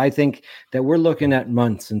process. So I think that we're looking at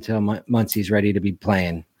months until Muncy's ready to be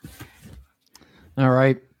playing. All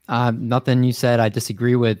right. Nothing you said I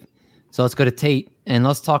disagree with. So let's go to Tate, and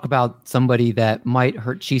let's talk about somebody that might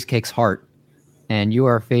hurt Cheesecake's heart. And you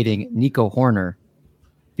are fading Nico Hoerner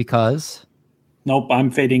because... Nope, I'm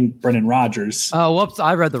fading Brendan Rodgers. Oh, whoops,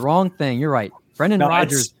 I read the wrong thing. You're right. Brendan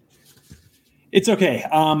Rodgers. It's okay.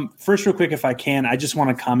 First, real quick, if I can, I just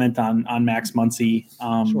want to comment on Max Muncy.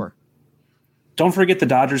 Sure. Don't forget the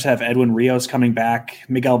Dodgers have Edwin Rios coming back.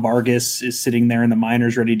 Miguel Vargas is sitting there in the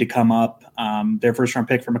minors ready to come up. Their first-round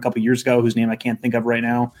pick from a couple years ago, whose name I can't think of right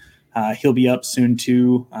now. He'll be up soon,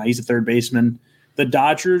 too. He's a third baseman. The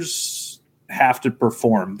Dodgers have to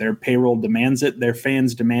perform. Their payroll demands it. Their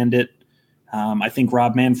fans demand it. I think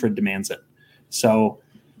Rob Manfred demands it. So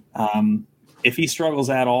if he struggles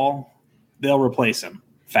at all, they'll replace him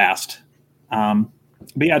fast. But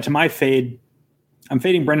yeah, to my fade, I'm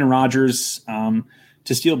fading Brendan Rodgers.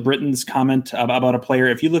 To steal Britton's comment about a player,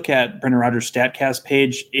 if you look at Brendan Rodgers' StatCast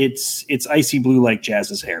page, it's icy blue like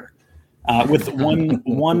Jazz's hair, with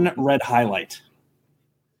one red highlight.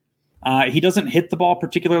 He doesn't hit the ball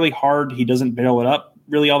particularly hard. He doesn't barrel it up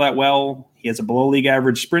really all that well. He has a below league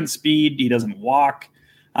average sprint speed. He doesn't walk.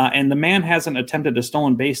 And the man hasn't attempted a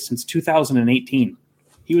stolen base since 2018.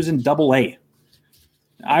 He was in Double-A.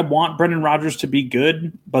 I want Brendan Rodgers to be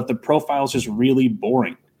good, but the profile is just really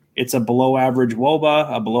boring. It's a below average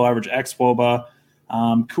WOBA, a below average xWOBA.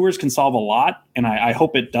 Coors can solve a lot, and I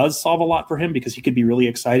hope it does solve a lot for him because he could be really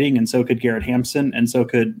exciting, and so could Garrett Hampson, and so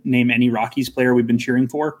could name any Rockies player we've been cheering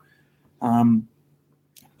for.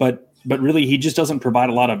 But really, he just doesn't provide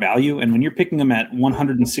a lot of value. And when you're picking him at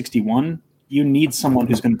 161, you need someone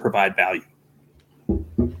who's going to provide value.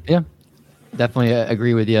 Yeah, definitely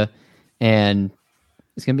agree with you. And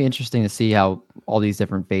it's going to be interesting to see how all these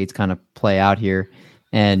different baits kind of play out here.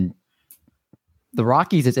 And the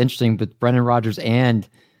Rockies, it's interesting, with Brendan Rodgers and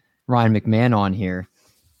Ryan McMahon on here.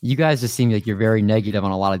 You guys just seem like you're very negative on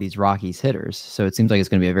a lot of these Rockies hitters. So it seems like it's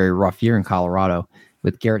going to be a very rough year in Colorado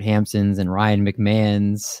with Garrett Hampson's and Ryan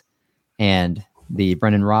McMahon's and the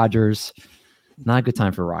Brendan Rodgers. Not a good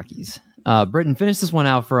time for Rockies. Britton, finish this one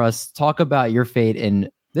out for us. Talk about your fade, and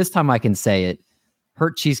this time I can say it.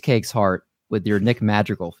 Hurt Cheesecake's heart with your Nick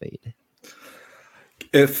Madrigal fade.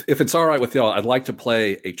 If it's all right with y'all, I'd like to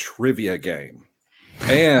play a trivia game,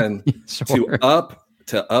 and Sure.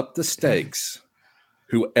 to up the stakes.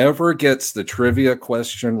 Whoever gets the trivia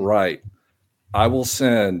question right, I will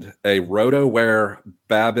send a RotoWare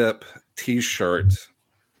BABIP T-shirt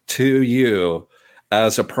to you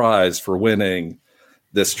as a prize for winning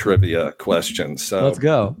this trivia question. So let's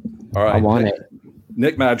go. All right. I want it.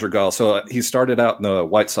 Nick Madrigal. So he started out in the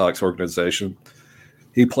White Sox organization.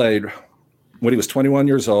 He played when he was 21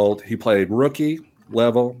 years old. He played rookie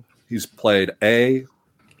level. He's played A,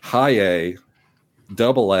 high A,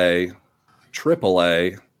 double A, triple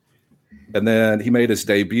A. And then he made his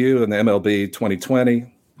debut in the MLB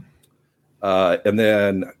 2020. And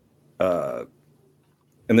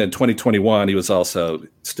then 2021, he was also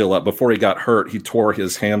still up. Before he got hurt, he tore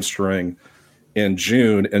his hamstring in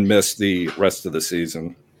June and missed the rest of the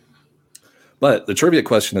season. But the trivia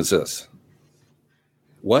question is this.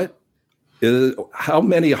 How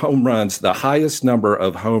many home runs, the highest number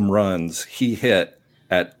of home runs he hit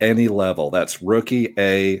at any level? That's rookie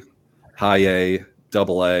A, high A,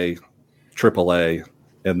 double A, triple A,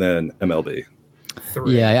 and then MLB.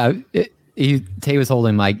 3. Yeah, Tay was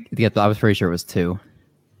holding I was pretty sure it was 2.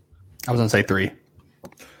 I was going to say 3.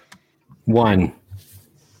 1.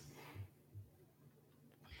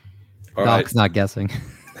 All Doc's right. not guessing.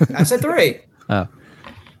 I said 3. Oh.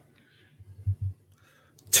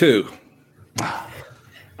 2.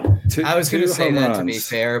 I was going to say that to be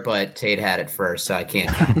fair, but Tate had it first, so I can't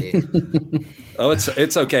count. Oh,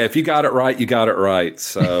 it's okay. If you got it right, you got it right.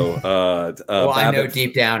 So, well, I know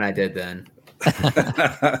deep down I did then.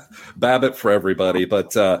 Babbitt for everybody,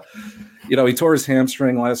 but he tore his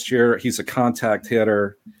hamstring last year. He's a contact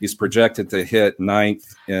hitter. He's projected to hit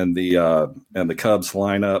 9th in the Cubs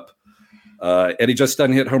lineup, and he just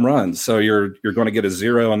doesn't hit home runs. So you're going to get a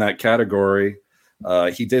 0 in that category.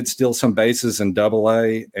 He did steal some bases in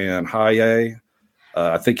AA and High A.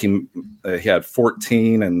 I think he had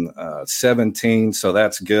 14 and 17, so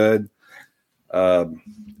that's good.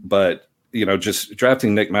 But just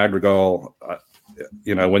drafting Nick Madrigal,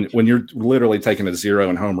 when you're literally taking a 0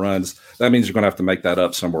 in home runs, that means you're going to have to make that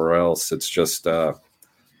up somewhere else. It's just, I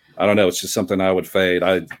don't know. It's just something I would fade.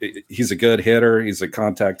 He's a good hitter. He's a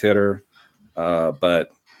contact hitter,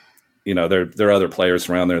 but there are other players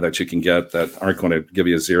around there that you can get that aren't going to give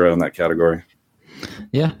you a 0 in that category.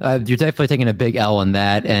 Yeah, you're definitely taking a big L on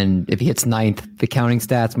that. And if he hits 9th, the counting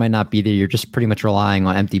stats might not be there. You're just pretty much relying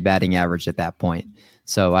on empty batting average at that point.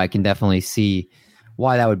 So I can definitely see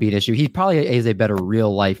why that would be an issue. He probably is a better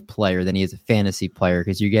real life player than he is a fantasy player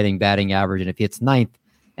because you're getting batting average. And if he hits 9th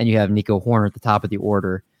and you have Nico Horner at the top of the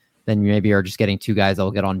order, then you maybe are just getting 2 guys that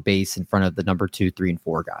will get on base in front of the number 2, 3, and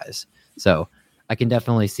 4 guys. So I can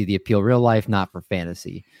definitely see the appeal. Real life, not for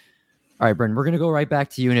fantasy. All right, Brendan, we're going to go right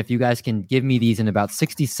back to you. And if you guys can give me these in about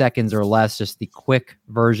 60 seconds or less, just the quick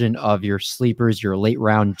version of your sleepers, your late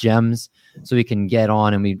round gems, so we can get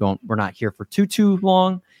on and we're not here for too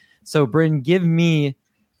long. So, Brendan, give me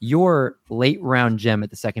your late round gem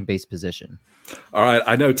at the second base position. All right.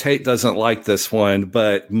 I know Tate doesn't like this one,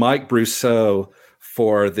 but Mike Brousseau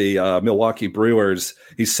for the Milwaukee Brewers,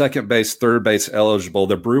 he's second base, third base eligible.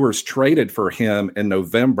 The Brewers traded for him in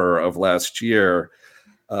November of last year.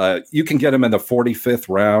 You can get him in the 45th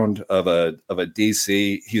round of a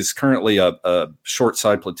DC. He's currently a short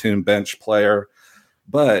side platoon bench player,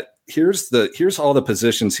 but here's all the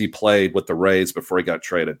positions he played with the Rays before he got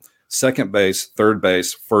traded: second base, third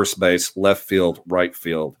base, first base, left field, right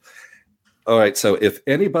field. All right, so if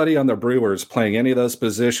anybody on the Brewers playing any of those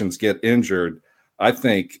positions get injured, I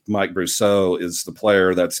think Mike Brousseau is the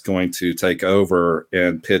player that's going to take over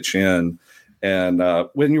and pitch in. And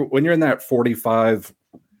when you're in that 45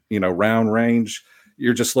 round range,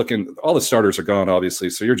 you're just looking, all the starters are gone, obviously.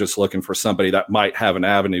 So you're just looking for somebody that might have an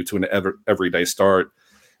avenue to an everyday start.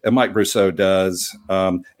 And Mike Brousseau does.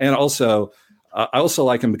 And also, I also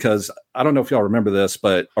like him because I don't know if y'all remember this,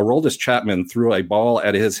 but Aroldis Chapman threw a ball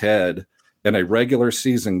at his head in a regular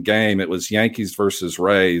season game. It was Yankees versus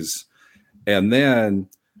Rays. And then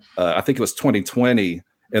I think it was 2020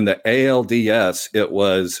 in the ALDS, it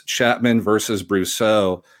was Chapman versus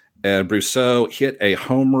Brousseau. And Brousseau hit a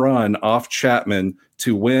home run off Chapman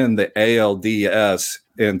to win the ALDS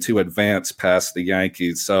and to advance past the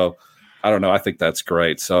Yankees. So I don't know. I think that's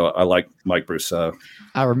great. So I like Mike Brousseau.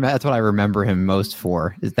 That's what I remember him most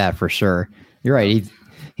for, is that for sure. You're right.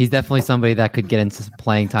 He's definitely somebody that could get into some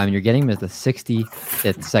playing time. And you're getting him as the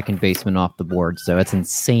 65th second baseman off the board. So it's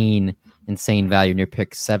insane value near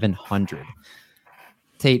pick 700.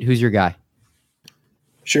 Tate, who's your guy?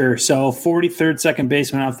 Sure. So 43rd second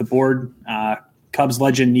baseman off the board, Cubs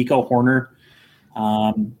legend Nico Horner.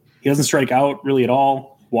 He doesn't strike out really at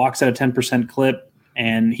all, walks at a 10% clip,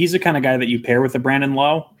 and he's the kind of guy that you pair with a Brandon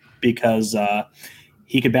Lowe because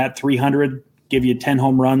he could bat 300, give you 10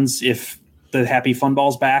 home runs if the happy fun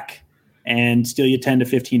ball's back, and steal you 10 to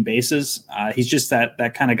 15 bases. He's just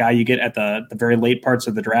that kind of guy you get at the very late parts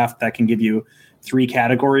of the draft that can give you 3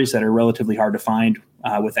 categories that are relatively hard to find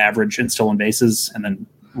with average and stolen bases and then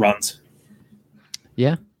runs.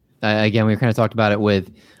 Yeah. Again, we kind of talked about it with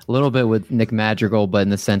a little bit with Nick Madrigal, but in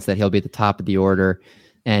the sense that he'll be at the top of the order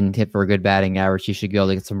and hit for a good batting average. He should be able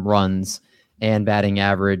to get some runs and batting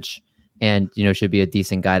average and, should be a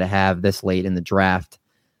decent guy to have this late in the draft.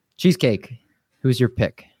 Cheesecake, who's your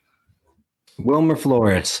pick? Wilmer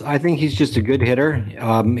Flores. I think he's just a good hitter.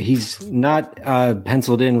 He's not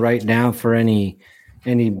penciled in right now for any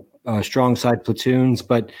strong side platoons,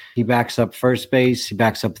 but he backs up first base. He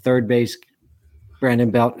backs up third base.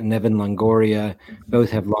 Brandon Belt and Evan Longoria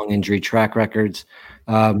both have long injury track records.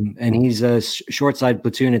 And he's a short side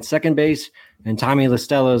platoon at second base. And Tommy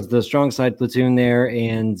LaStella is the strong side platoon there.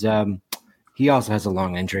 And he also has a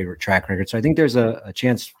long injury track record. So I think there's a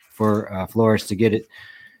chance for Flores to get it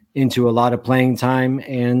into a lot of playing time.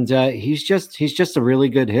 And he's just a really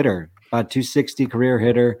good hitter, about 260 career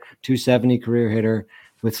hitter, 270 career hitter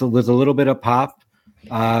with a little bit of pop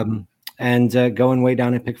and going way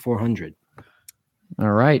down at pick 400.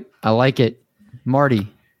 All right. I like it. Marty,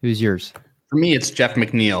 who's yours? For me, it's Jeff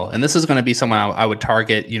McNeil, and this is going to be someone I would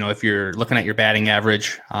target. If you're looking at your batting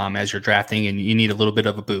average as you're drafting, and you need a little bit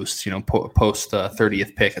of a boost, post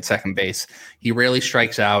 30th pick at second base. He rarely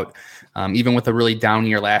strikes out, even with a really down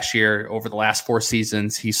year last year. Over the last 4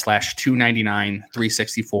 seasons, he slashed 299,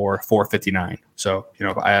 364, 459. So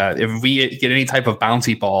if we get any type of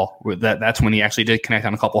bouncy ball, that's when he actually did connect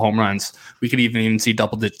on a couple home runs. We could even see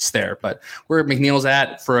double digits there. But where McNeil's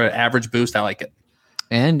at for an average boost, I like it.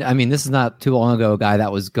 And I mean, this is not too long ago, a guy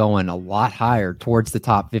that was going a lot higher towards the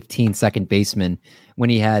top 15 second baseman when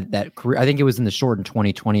he had that career. I think it was in the short in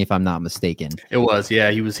 2020, if I'm not mistaken. It was,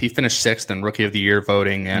 yeah. He finished 6th in Rookie of the Year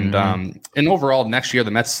voting, and overall next year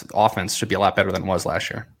the Mets offense should be a lot better than it was last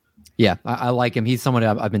year. Yeah, I like him. He's someone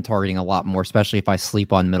I've been targeting a lot more, especially if I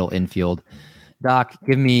sleep on middle infield. Doc,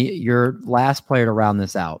 give me your last player to round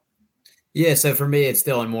this out. Yeah, so for me, it's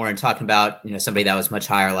Dylan Moore, and talking about somebody that was much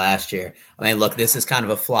higher last year. I mean, look, this is kind of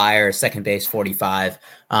a flyer, second base 45,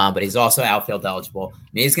 but he's also outfield eligible. I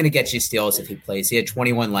mean, he's going to get you steals if he plays. He had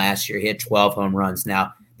 21 last year. He had 12 home runs.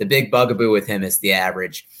 Now, the big bugaboo with him is the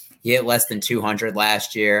average. He hit less than 200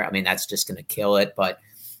 last year. I mean, that's just going to kill it. But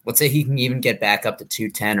let's say he can even get back up to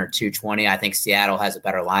 210 or 220. I think Seattle has a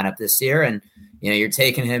better lineup this year, and you're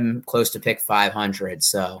taking him close to pick 500.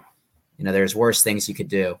 So, there's worse things you could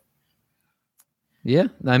do. Yeah,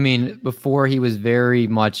 I mean, before he was very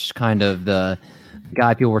much kind of the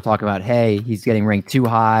guy people were talking about, hey, he's getting ranked too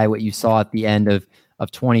high. What you saw at the end of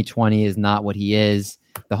 2020 is not what he is.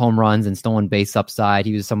 The home runs and stolen base upside,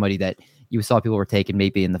 he was somebody that you saw people were taking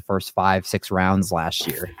maybe in the first 5-6 rounds last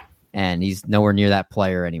year, and he's nowhere near that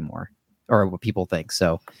player anymore, or what people think.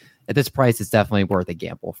 So at this price, it's definitely worth a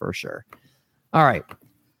gamble for sure. All right, a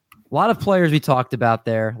lot of players we talked about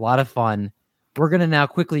there, a lot of fun. We're going to now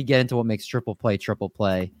quickly get into what makes triple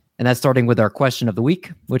play, and that's starting with our question of the week,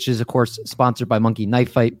 which is, of course, sponsored by Monkey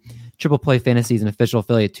Knife Fight. Triple Play Fantasy is an official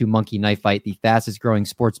affiliate to Monkey Knife Fight, the fastest growing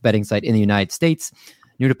sports betting site in the United States.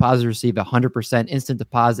 New depositors receive a 100% instant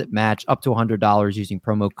deposit match up to $100 using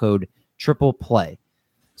promo code Triple Play.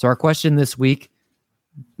 So our question this week,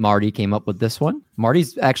 Marty came up with this one.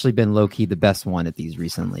 Marty's actually been low-key the best one at these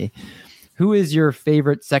recently. Who is your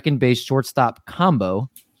favorite second base shortstop combo?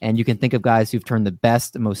 And you can think of guys who've turned the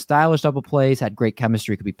best and most stylish double plays, had great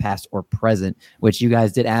chemistry, could be past or present, which you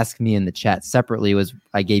guys did ask me in the chat separately.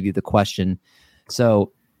 I gave you the question.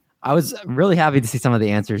 So I was really happy to see some of the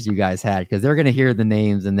answers you guys had, because they're going to hear the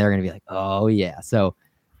names and they're going to be like, oh, yeah. So,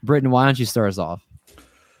 Britton, why don't you start us off?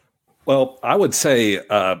 Well, I would say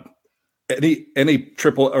any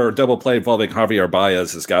triple or double play involving Javier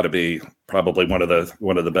Baez has got to be probably one of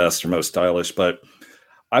the best or most stylish, but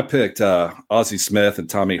I picked Ozzie Smith and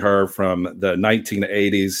Tommy Herr from the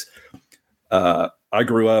 1980s. I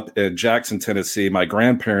grew up in Jackson, Tennessee. My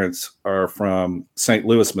grandparents are from St.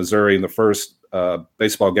 Louis, Missouri. And the first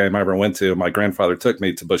baseball game I ever went to, my grandfather took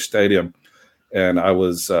me to Busch Stadium. And I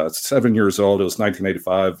was 7 years old. It was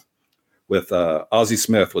 1985 with Ozzie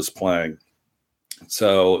Smith was playing.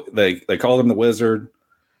 So they called him the Wizard.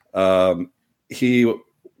 He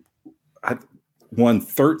won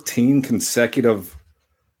 13 consecutive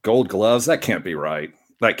Gold Gloves. That can't be right.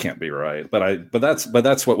 But that's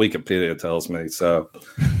what Wikipedia tells me. So,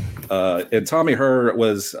 and Tommy Herr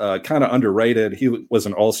was kind of underrated. He was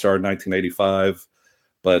an All-Star in 1985,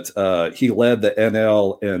 but he led the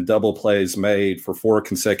NL in double plays made for 4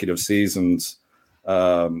 consecutive seasons.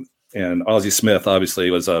 And Ozzie Smith obviously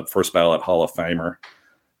was a first ballot Hall of Famer.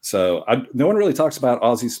 So no one really talks about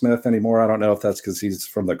Ozzie Smith anymore. I don't know if that's because he's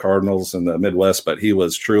from the Cardinals in the Midwest, but he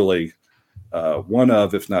was truly one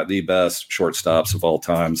of, if not the best shortstops of all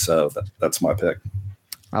time. So that's my pick.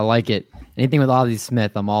 I like it. Anything with Ozzie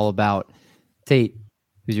Smith, I'm all about. Tate,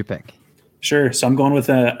 who's your pick? Sure. So I'm going with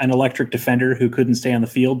an electric defender who couldn't stay on the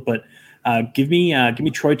field, but give me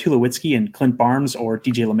Troy Tulowitzki and Clint Barnes or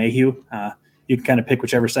DJ LeMahieu. You can kind of pick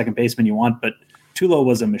whichever second baseman you want, but Tulo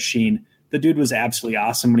was a machine. The dude was absolutely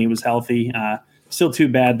awesome when he was healthy. Still too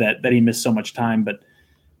bad that he missed so much time, but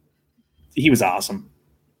he was awesome.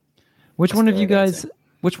 Which one of you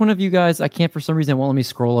guys, I can't, for some reason, won't let me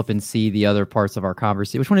scroll up and see the other parts of our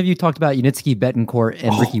conversation. Which one of you talked about Yuniesky, Betancourt,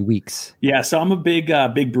 and Ricky Weeks? Yeah, so I'm a big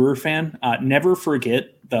Brewer fan. Never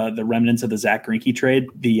forget the remnants of the Zach Greinke trade,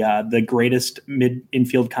 the greatest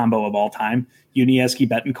mid-infield combo of all time, Yuniesky,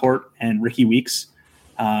 Betancourt, and Ricky Weeks.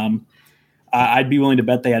 I'd be willing to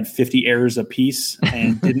bet they had 50 errors apiece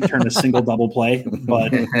and didn't turn a single double play,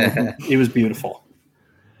 but it was beautiful.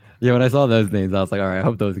 Yeah, when I saw those names, I was like, all right, I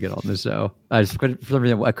hope those get on the show. I just couldn't, for some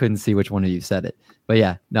reason, I couldn't see which one of you said it. But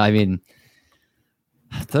yeah, no, I mean,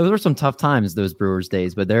 those were some tough times, those Brewers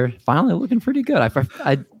days, but they're finally looking pretty good.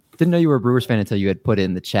 I didn't know you were a Brewers fan until you had put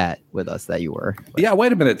in the chat with us that you were. But. Yeah,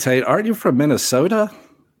 wait a minute, Tate. Aren't you from Minnesota?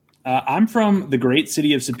 I'm from the great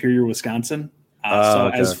city of Superior, Wisconsin.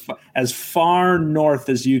 As far north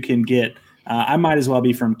as you can get. I might as well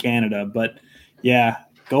be from Canada, but yeah,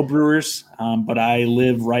 go Brewers. But I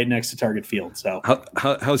live right next to Target Field. So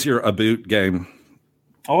how's your Aboot game?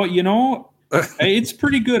 Oh, it's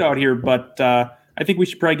pretty good out here, but I think we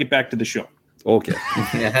should probably get back to the show. Okay.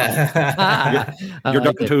 You're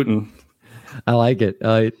done tooting. I like it.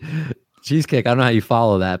 Cheesecake, I don't know how you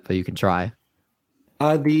follow that, but you can try.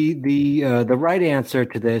 The right answer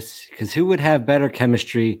to this, because who would have better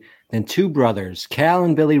chemistry than two brothers, Cal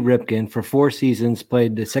and Billy Ripken, for 4 seasons,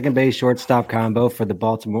 played the second base shortstop combo for the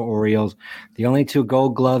Baltimore Orioles. The only 2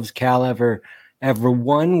 Gold Gloves Cal ever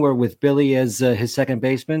won were with Billy as his second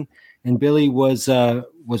baseman, and Billy was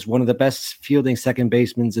one of the best fielding second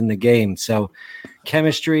basemen in the game. So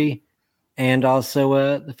chemistry and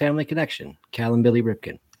also the family connection, Cal and Billy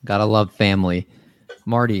Ripken. Gotta love family.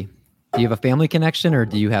 Marty, do you have a family connection or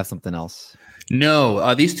do you have something else?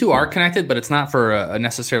 No, these two are connected, but it's not for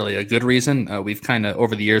necessarily a good reason. We've kind of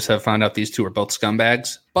over the years have found out these two are both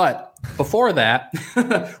scumbags. But before that,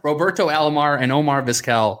 Roberto Alomar and Omar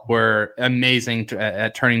Vizquel were amazing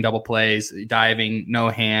at turning double plays, diving, no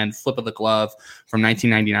hand, flip of the glove from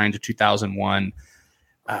 1999 to 2001.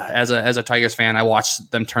 As a Tigers fan, I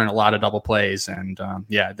watched them turn a lot of double plays, and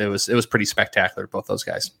it was pretty spectacular, both those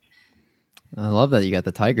guys. I love that you got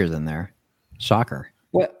the Tigers in there. Shocker.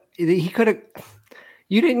 What? He could have.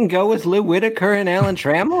 You didn't go with Lou Whitaker and Alan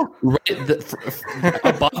Trammell?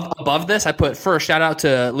 Above this, I put first shout out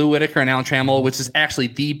to Lou Whitaker and Alan Trammell, which is actually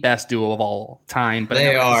the best duo of all time. But I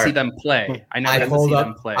never see them play.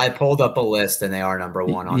 I pulled up a list, and they are number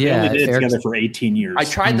 1 on. Yeah, they did together for 18 years. I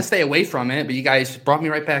tried to stay away from it, but you guys brought me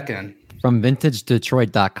right back in. From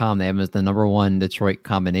VintageDetroit.com, they have them as the number 1 Detroit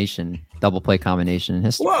double play combination in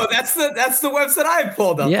history. Whoa, that's the website I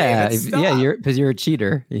pulled up. Yeah, because you're a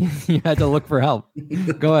cheater. You had to look for help.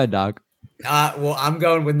 Go ahead, Doc. Well, I'm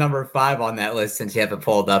going with number 5 on that list since you have it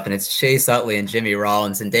pulled up, and it's Chase Utley and Jimmy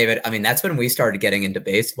Rollins and David. I mean, that's when we started getting into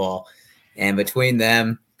baseball, and between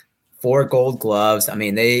them, 4 Gold Gloves. I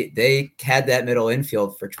mean, they had that middle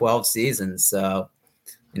infield for 12 seasons, so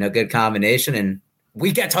good combination and.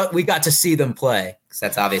 We got to see them play because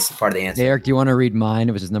that's obviously part of the answer. Eric, do you want to read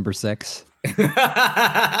mine, which is number 6?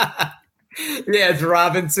 Yeah, it's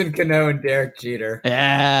Robinson Cano and Derek Jeter.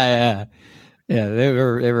 Yeah. They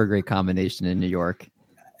were a great combination in New York.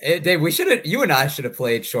 Dave, you and I should have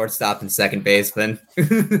played shortstop and second baseman.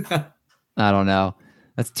 I don't know.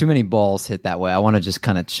 That's too many balls hit that way. I want to just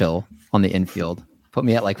kind of chill on the infield. Put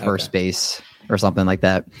me at first base or something like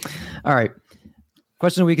that. All right.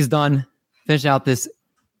 Question of the week is done. Finish out this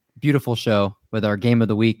beautiful show with our game of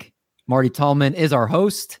the week. Marty Tallman is our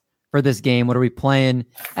host for this game. What are we playing?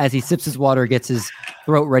 As he sips his water, gets his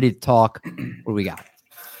throat ready to talk. What do we got?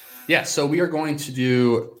 Yeah, so we are going to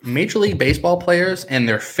do Major League Baseball players and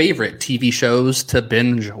their favorite TV shows to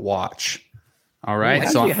binge watch. All right.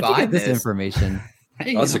 So how'd you get this information?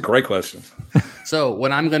 That's a great question. So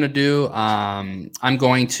what I'm going to do, I'm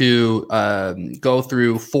going to go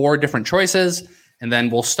through 4 different choices. And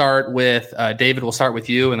then we'll start with David. We'll start with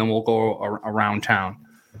you, and then we'll go around town.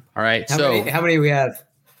 All right. How many do we have?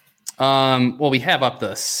 Well, we have up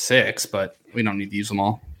to 6, but we don't need to use them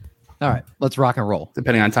all. All right. Let's rock and roll.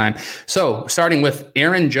 Depending on time. So starting with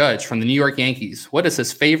Aaron Judge from the New York Yankees. What is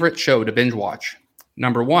his favorite show to binge watch?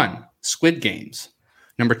 Number 1, Squid Games.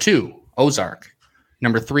 Number 2, Ozark.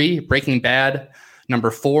 Number 3, Breaking Bad.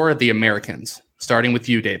 Number 4, The Americans. Starting with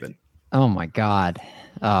you, David. Oh my God.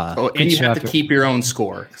 And you have to keep your own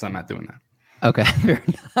score because I'm not doing that. Okay. Fair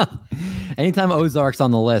enough. Anytime Ozark's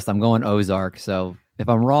on the list, I'm going Ozark. So if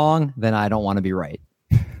I'm wrong, then I don't want to be right.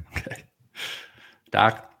 Okay.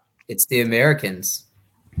 Doc? It's The Americans.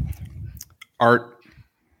 Art?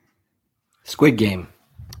 Squid Game.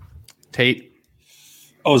 Tate?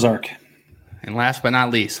 Ozark. And last but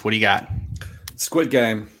not least, what do you got? Squid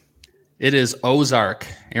Game. It is Ozark.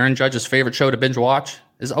 Aaron Judge's favorite show to binge watch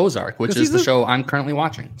is Ozark, which is the show I'm currently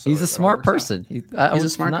watching. So he's a smart person. He's a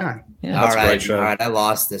smart guy. Yeah, all right. I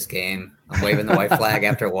lost this game. I'm waving the white flag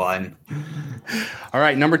after 1. All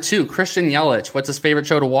right. Number 2, Christian Yelich. What's his favorite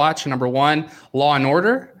show to watch? Number 1, Law and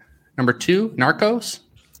Order. Number 2, Narcos.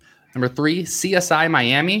 Number 3, CSI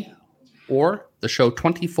Miami, or the show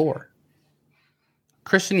 24.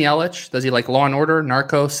 Christian Yelich. Does he like Law and Order,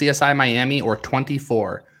 Narcos, CSI Miami, or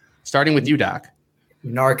 24? Starting with you, Doc.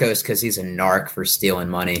 Narcos, because he's a narc for stealing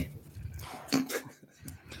money.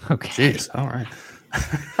 Okay. Jeez. All right.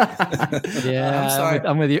 Yeah, I'm sorry.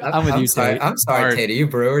 I'm with you. I'm with you, sorry. Tate. I'm sorry, Tate. Are you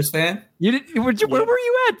Brewers fan? You did. Where were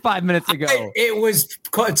you at 5 minutes ago?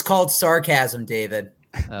 It's called sarcasm, David.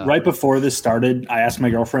 Right before this started, I asked my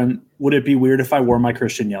girlfriend, would it be weird if I wore my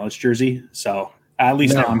Christian Yelich jersey? So at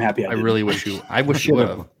least now I'm happy I really wish you would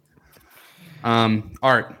have.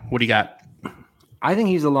 Art, what do you got? I think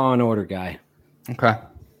he's a Law and Order guy. Okay. All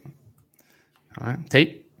right.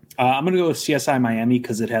 Tate? I'm going to go with CSI Miami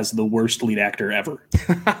because it has the worst lead actor ever.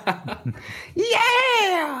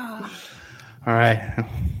 Yeah. All right.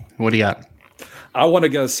 What do you got? I want to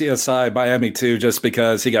go CSI Miami too, just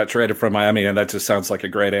because he got traded from Miami, and that just sounds like a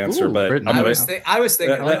great answer. Ooh, but I was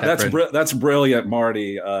thinking that's brilliant,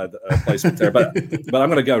 Marty placement there. But I'm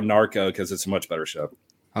going to go Narco because it's a much better show.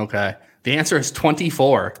 Okay. The answer is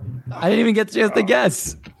 24. I didn't even get a chance to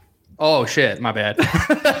guess. Oh shit! My bad. Do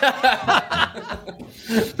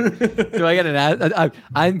I get an?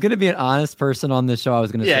 I'm going to be an honest person on this show. I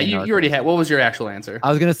was going to say you already had. What was your actual answer? I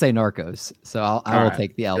was going to say Narcos, so I will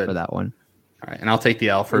take the L for that one. All right, and I'll take the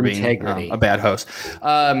L for being a bad host.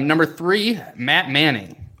 Number 3, Matt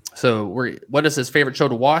Manning. So, what is his favorite show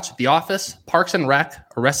to watch? The Office, Parks and Rec,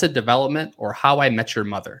 Arrested Development, or How I Met Your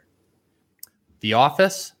Mother? The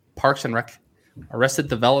Office, Parks and Rec, Arrested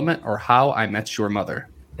Development, or How I Met Your Mother?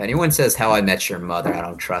 If anyone says How I Met Your Mother, I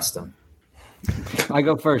don't trust them. I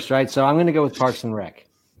go first, right? So I'm going to go with Parks and Rec.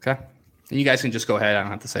 Okay. You guys can just go ahead. I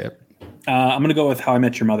don't have to say it. I'm going to go with How I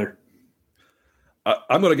Met Your Mother.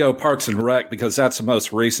 I'm going to go Parks and Rec because that's the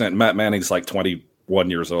most recent. Matt Manning's like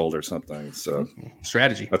 21 years old or something. So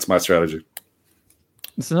strategy. That's my strategy.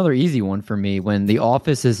 It's another easy one for me. When The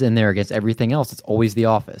Office is in there against everything else, it's always The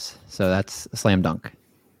Office. So that's a slam dunk.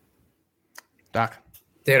 Doc.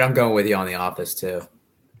 Dude, I'm going with you on The Office too.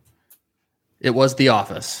 It was The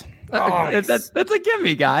Office. That's a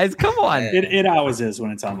gimme, guys. Come on. It always is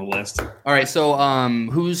when it's on the list. All right. So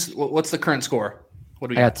what's the current score? What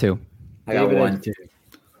do we got? 2. I got 1.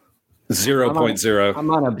 0.0.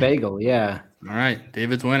 I'm on a bagel. Yeah. All right.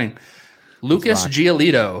 David's winning. Lucas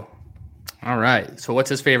Giolito. All right. So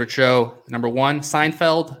what's his favorite show? Number 1,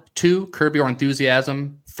 Seinfeld. 2, Curb Your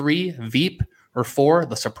Enthusiasm. 3, Veep. Or 4,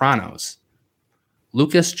 The Sopranos.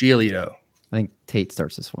 Lucas Giolito. I think Tate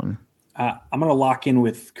starts this one. I'm going to lock in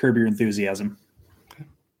with Curb Your Enthusiasm.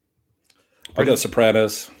 I'll go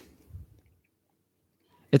Sopranos.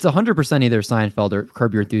 It's 100% either Seinfeld or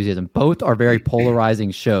Curb Your Enthusiasm. Both are very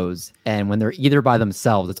polarizing shows, and when they're either by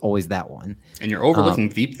themselves, it's always that one. And you're overlooking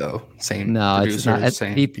Veep, though. Same. No, it's not.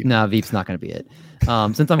 Veep, no, Veep's not going to be it.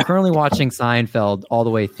 Since I'm currently watching Seinfeld all the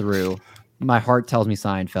way through, my heart tells me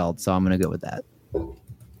Seinfeld, so I'm going to go with that.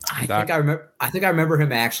 I think I remember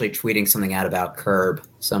him actually tweeting something out about Curb,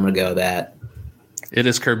 so I'm going to go with that. It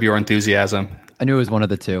is Curb Your Enthusiasm. I knew it was one of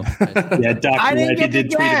the two. Yeah, Dr. Reggie did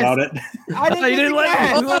tweet about it. You didn't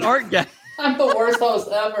let Art guess. I'm the worst host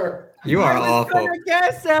ever. You are awful. I was going to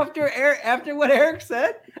guess after what Eric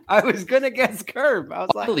said. I was going to guess Curb. I was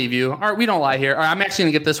like, I believe you. All right, we don't lie here. All right, I'm actually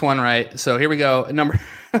going to get this one right. So here we go.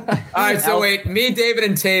 All right, so wait. Me, David,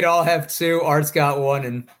 and Tate all have 2. Art's got 1,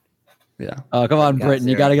 and yeah. Oh, come on, Britton.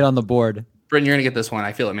 You got to get on the board. Britton, you're going to get this one.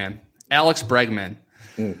 I feel it, man. Alex Bregman.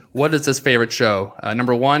 What is his favorite show?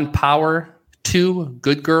 Number 1, Power. 2,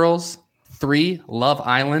 Good Girls. 3, Love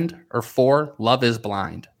Island. Or 4, Love is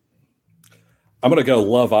Blind. I'm going to go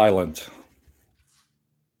Love Island.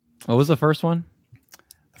 What was the first one?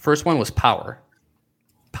 The first one was Power.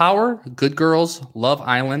 Power, Good Girls, Love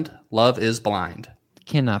Island, Love is Blind.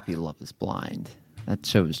 Cannot be Love is Blind. That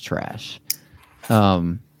show is trash.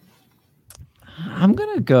 I'm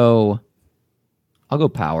going to go... I'll go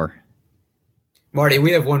Power. Marty,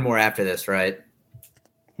 we have one more after this, right?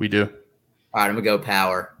 We do. All right, I'm going to go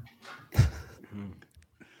Power.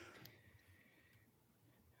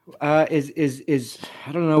 Is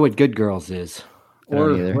I don't know what Good Girls is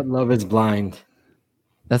or what Love is Blind.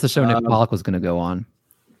 That's the show Nick Pollock was going to go on.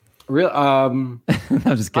 I'm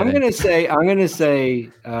just kidding. I'm gonna say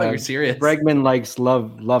you're serious. Bregman likes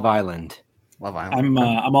Love Island. Love Island.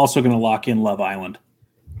 I'm also going to lock in Love Island.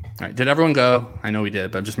 All right. Did everyone go? I know we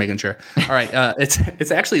did, but I'm just making sure. All right.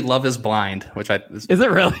 It's actually Love is Blind, which is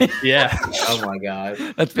it really? Yeah. Oh my God.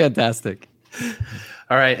 That's fantastic.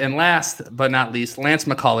 All right. And last but not least, Lance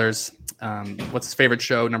McCullers. What's his favorite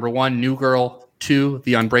show? Number 1, New Girl. 2,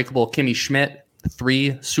 The Unbreakable Kimmy Schmidt.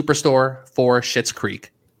 3, Superstore. 4, Schitt's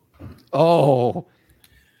Creek. Oh,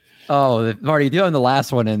 Marty, doing the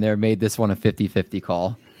last one in there made this one a 50-50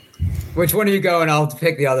 call. Which one are you going? I'll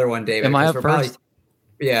pick the other one, David. Am I up first?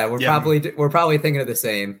 Yeah, we're probably thinking of the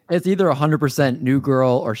same. It's either 100% New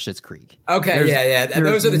Girl or Schitt's Creek. Okay, yeah.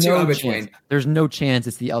 Those are the two in between. There's no chance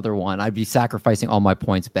it's the other one. I'd be sacrificing all my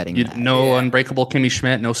points betting that. No Unbreakable Kimmy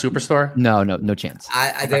Schmidt, no Superstore? No chance.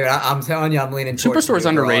 David, I'm telling you, I'm leaning towards Superstore is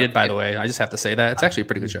underrated, by the way. I just have to say that. It's actually a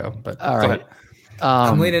pretty good show. But all right. Go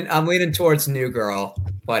ahead. I'm leaning towards New Girl,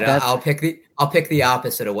 but I'll pick the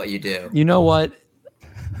opposite of what you do. You know what?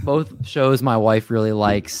 Both shows my wife really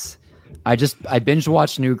likes. I binge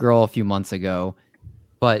watched New Girl a few months ago,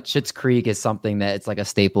 but Schitt's Creek is something that it's like a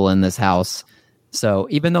staple in this house. So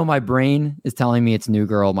even though my brain is telling me it's New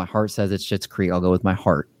Girl, my heart says it's Schitt's Creek. I'll go with my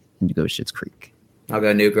heart and go Schitt's Creek. I'll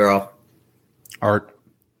go New Girl. Art.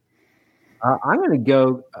 I'm gonna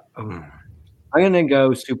go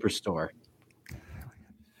Superstore. I'm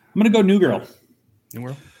gonna go New Girl. New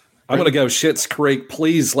Girl. I'm gonna go Schitt's Creek.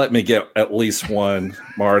 Please let me get at least one,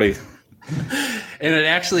 Marty. And it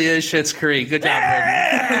actually is Schitt's Creek. Good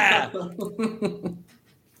job, Brittany.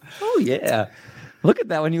 Oh yeah. Look at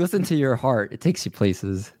that. When you listen to your heart, it takes you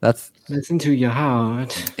places. Listen to your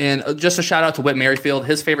heart. And just a shout out to Whit Merrifield.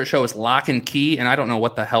 His favorite show is Lock and Key, and I don't know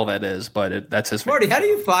what the hell that is, but that's his favorite. Marty, how do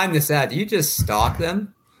you find this ad? Do you just stalk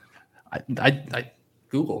them? I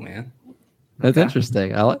Google, man. That's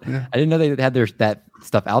interesting. I didn't know they had that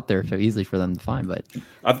stuff out there so easily for them to find. But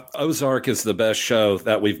Ozark is the best show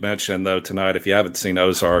that we've mentioned though tonight. If you haven't seen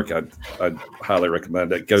Ozark, I'd highly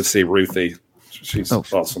recommend it. Go see Ruthie. She's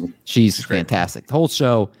awesome. She's fantastic. The whole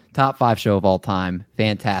show, top 5 show of all time.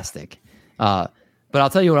 Fantastic. But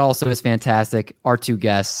I'll tell you what also is fantastic. Our 2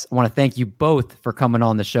 guests. I want to thank you both for coming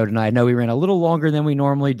on the show tonight. I know we ran a little longer than we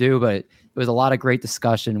normally do, but it was a lot of great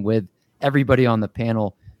discussion with everybody on the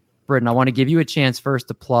panel. Britton, I want to give you a chance first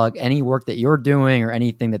to plug any work that you're doing or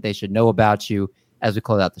anything that they should know about you as we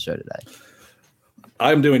close out the show today.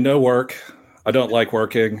 I'm doing no work. I don't like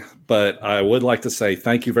working, but I would like to say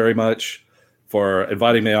thank you very much for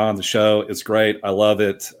inviting me on the show. It's great. I love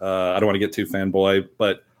it. I don't want to get too fanboy,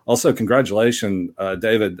 but also congratulations,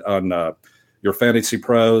 David, on your Fantasy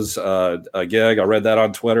Pros gig. I read that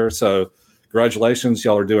on Twitter. So congratulations.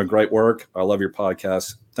 Y'all are doing great work. I love your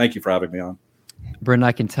podcast. Thank you for having me on. Britton,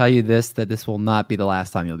 I can tell you that this will not be the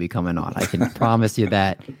last time you'll be coming on. I can promise you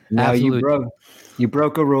that. No, absolutely. You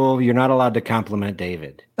broke a rule. You're not allowed to compliment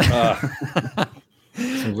David.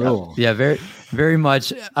 It's a rule. Yeah, very, very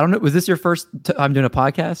much. I don't know. Was this your first time doing a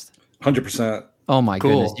podcast? 100%. Oh my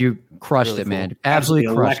goodness, you crushed it, man! Absolutely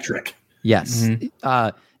electric. Crushed. Yes.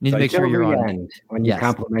 Mm-hmm. Need to make sure you're on. When you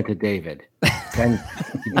complimented David, then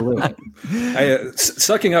you blew it. Hey,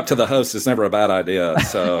 sucking up to the host is never a bad idea.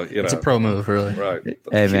 So it's a pro move, really. Right.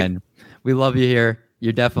 Hey, man, we love you here.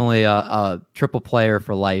 You're definitely a triple player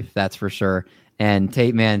for life. That's for sure. And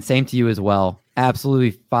Tate, man, same to you as well.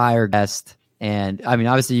 Absolutely fire guest. And I mean,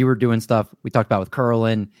 obviously, you were doing stuff we talked about with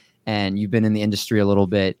Curlin, and you've been in the industry a little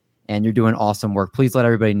bit, and you're doing awesome work. Please let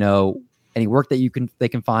everybody know any work that they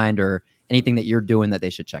can find or anything that you're doing that they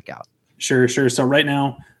should check out. Sure. So right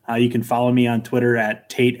now, you can follow me on Twitter at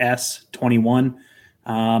TateS21.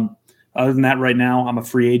 Other than that, right now, I'm a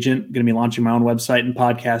free agent, going to be launching my own website and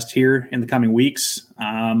podcast here in the coming weeks.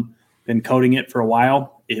 Been coding it for a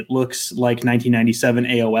while. It looks like 1997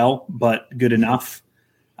 AOL, but good enough.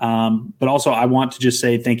 But also, I want to just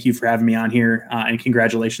say thank you for having me on here, and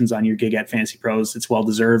congratulations on your gig at Fantasy Pros. It's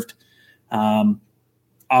well-deserved. Awesome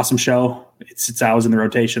show. It's always in the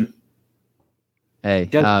rotation. Hey,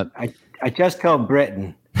 I just told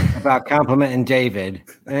Britton about complimenting David,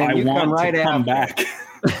 and I want to come back.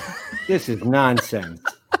 This is nonsense.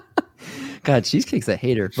 God, Cheesecake's a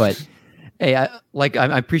hater, but hey, I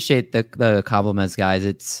appreciate the compliments, guys.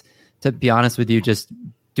 It's, to be honest with you, just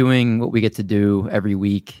doing what we get to do every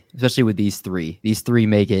week, especially with these three. These three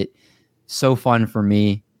make it so fun for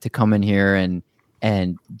me to come in here and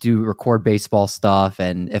record baseball stuff.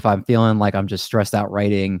 And if I'm feeling like I'm just stressed out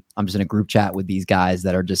writing, I'm just in a group chat with these guys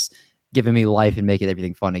that are just giving me life and making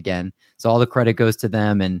everything fun again. So all the credit goes to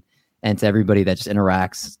them and to everybody that just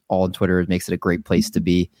interacts all on Twitter. It makes it a great place to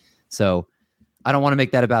be. So I don't want to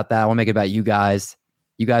make that about that. I want to make it about you guys.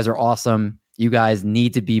 You guys are awesome. You guys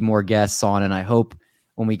need to be more guests on. And I hope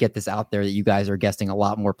when we get this out there that you guys are guesting a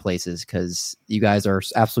lot more places, because you guys are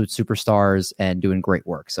absolute superstars and doing great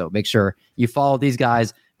work. So make sure you follow these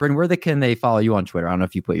guys. Britton, where can they follow you on Twitter? I don't know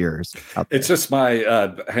if you put yours out there. It's just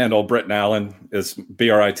my handle, Britton Allen, is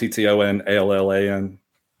BrittonAllan.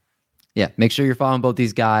 Yeah, make sure you're following both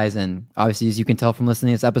these guys. And obviously, as you can tell from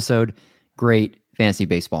listening to this episode, great fantasy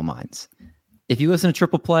baseball minds. If you listen to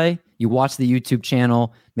Triple Play, you watch the YouTube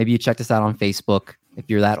channel, maybe you check us out on Facebook if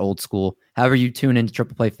you're that old school. However you tune into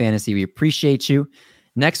Triple Play Fantasy, we appreciate you.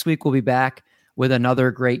 Next week, we'll be back with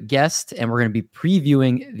another great guest, and we're going to be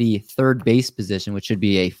previewing the third base position, which should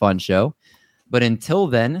be a fun show. But until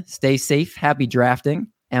then, stay safe, happy drafting,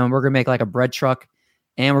 and we're going to make like a bread truck,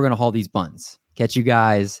 and we're going to haul these buns. Catch you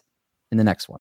guys in the next one.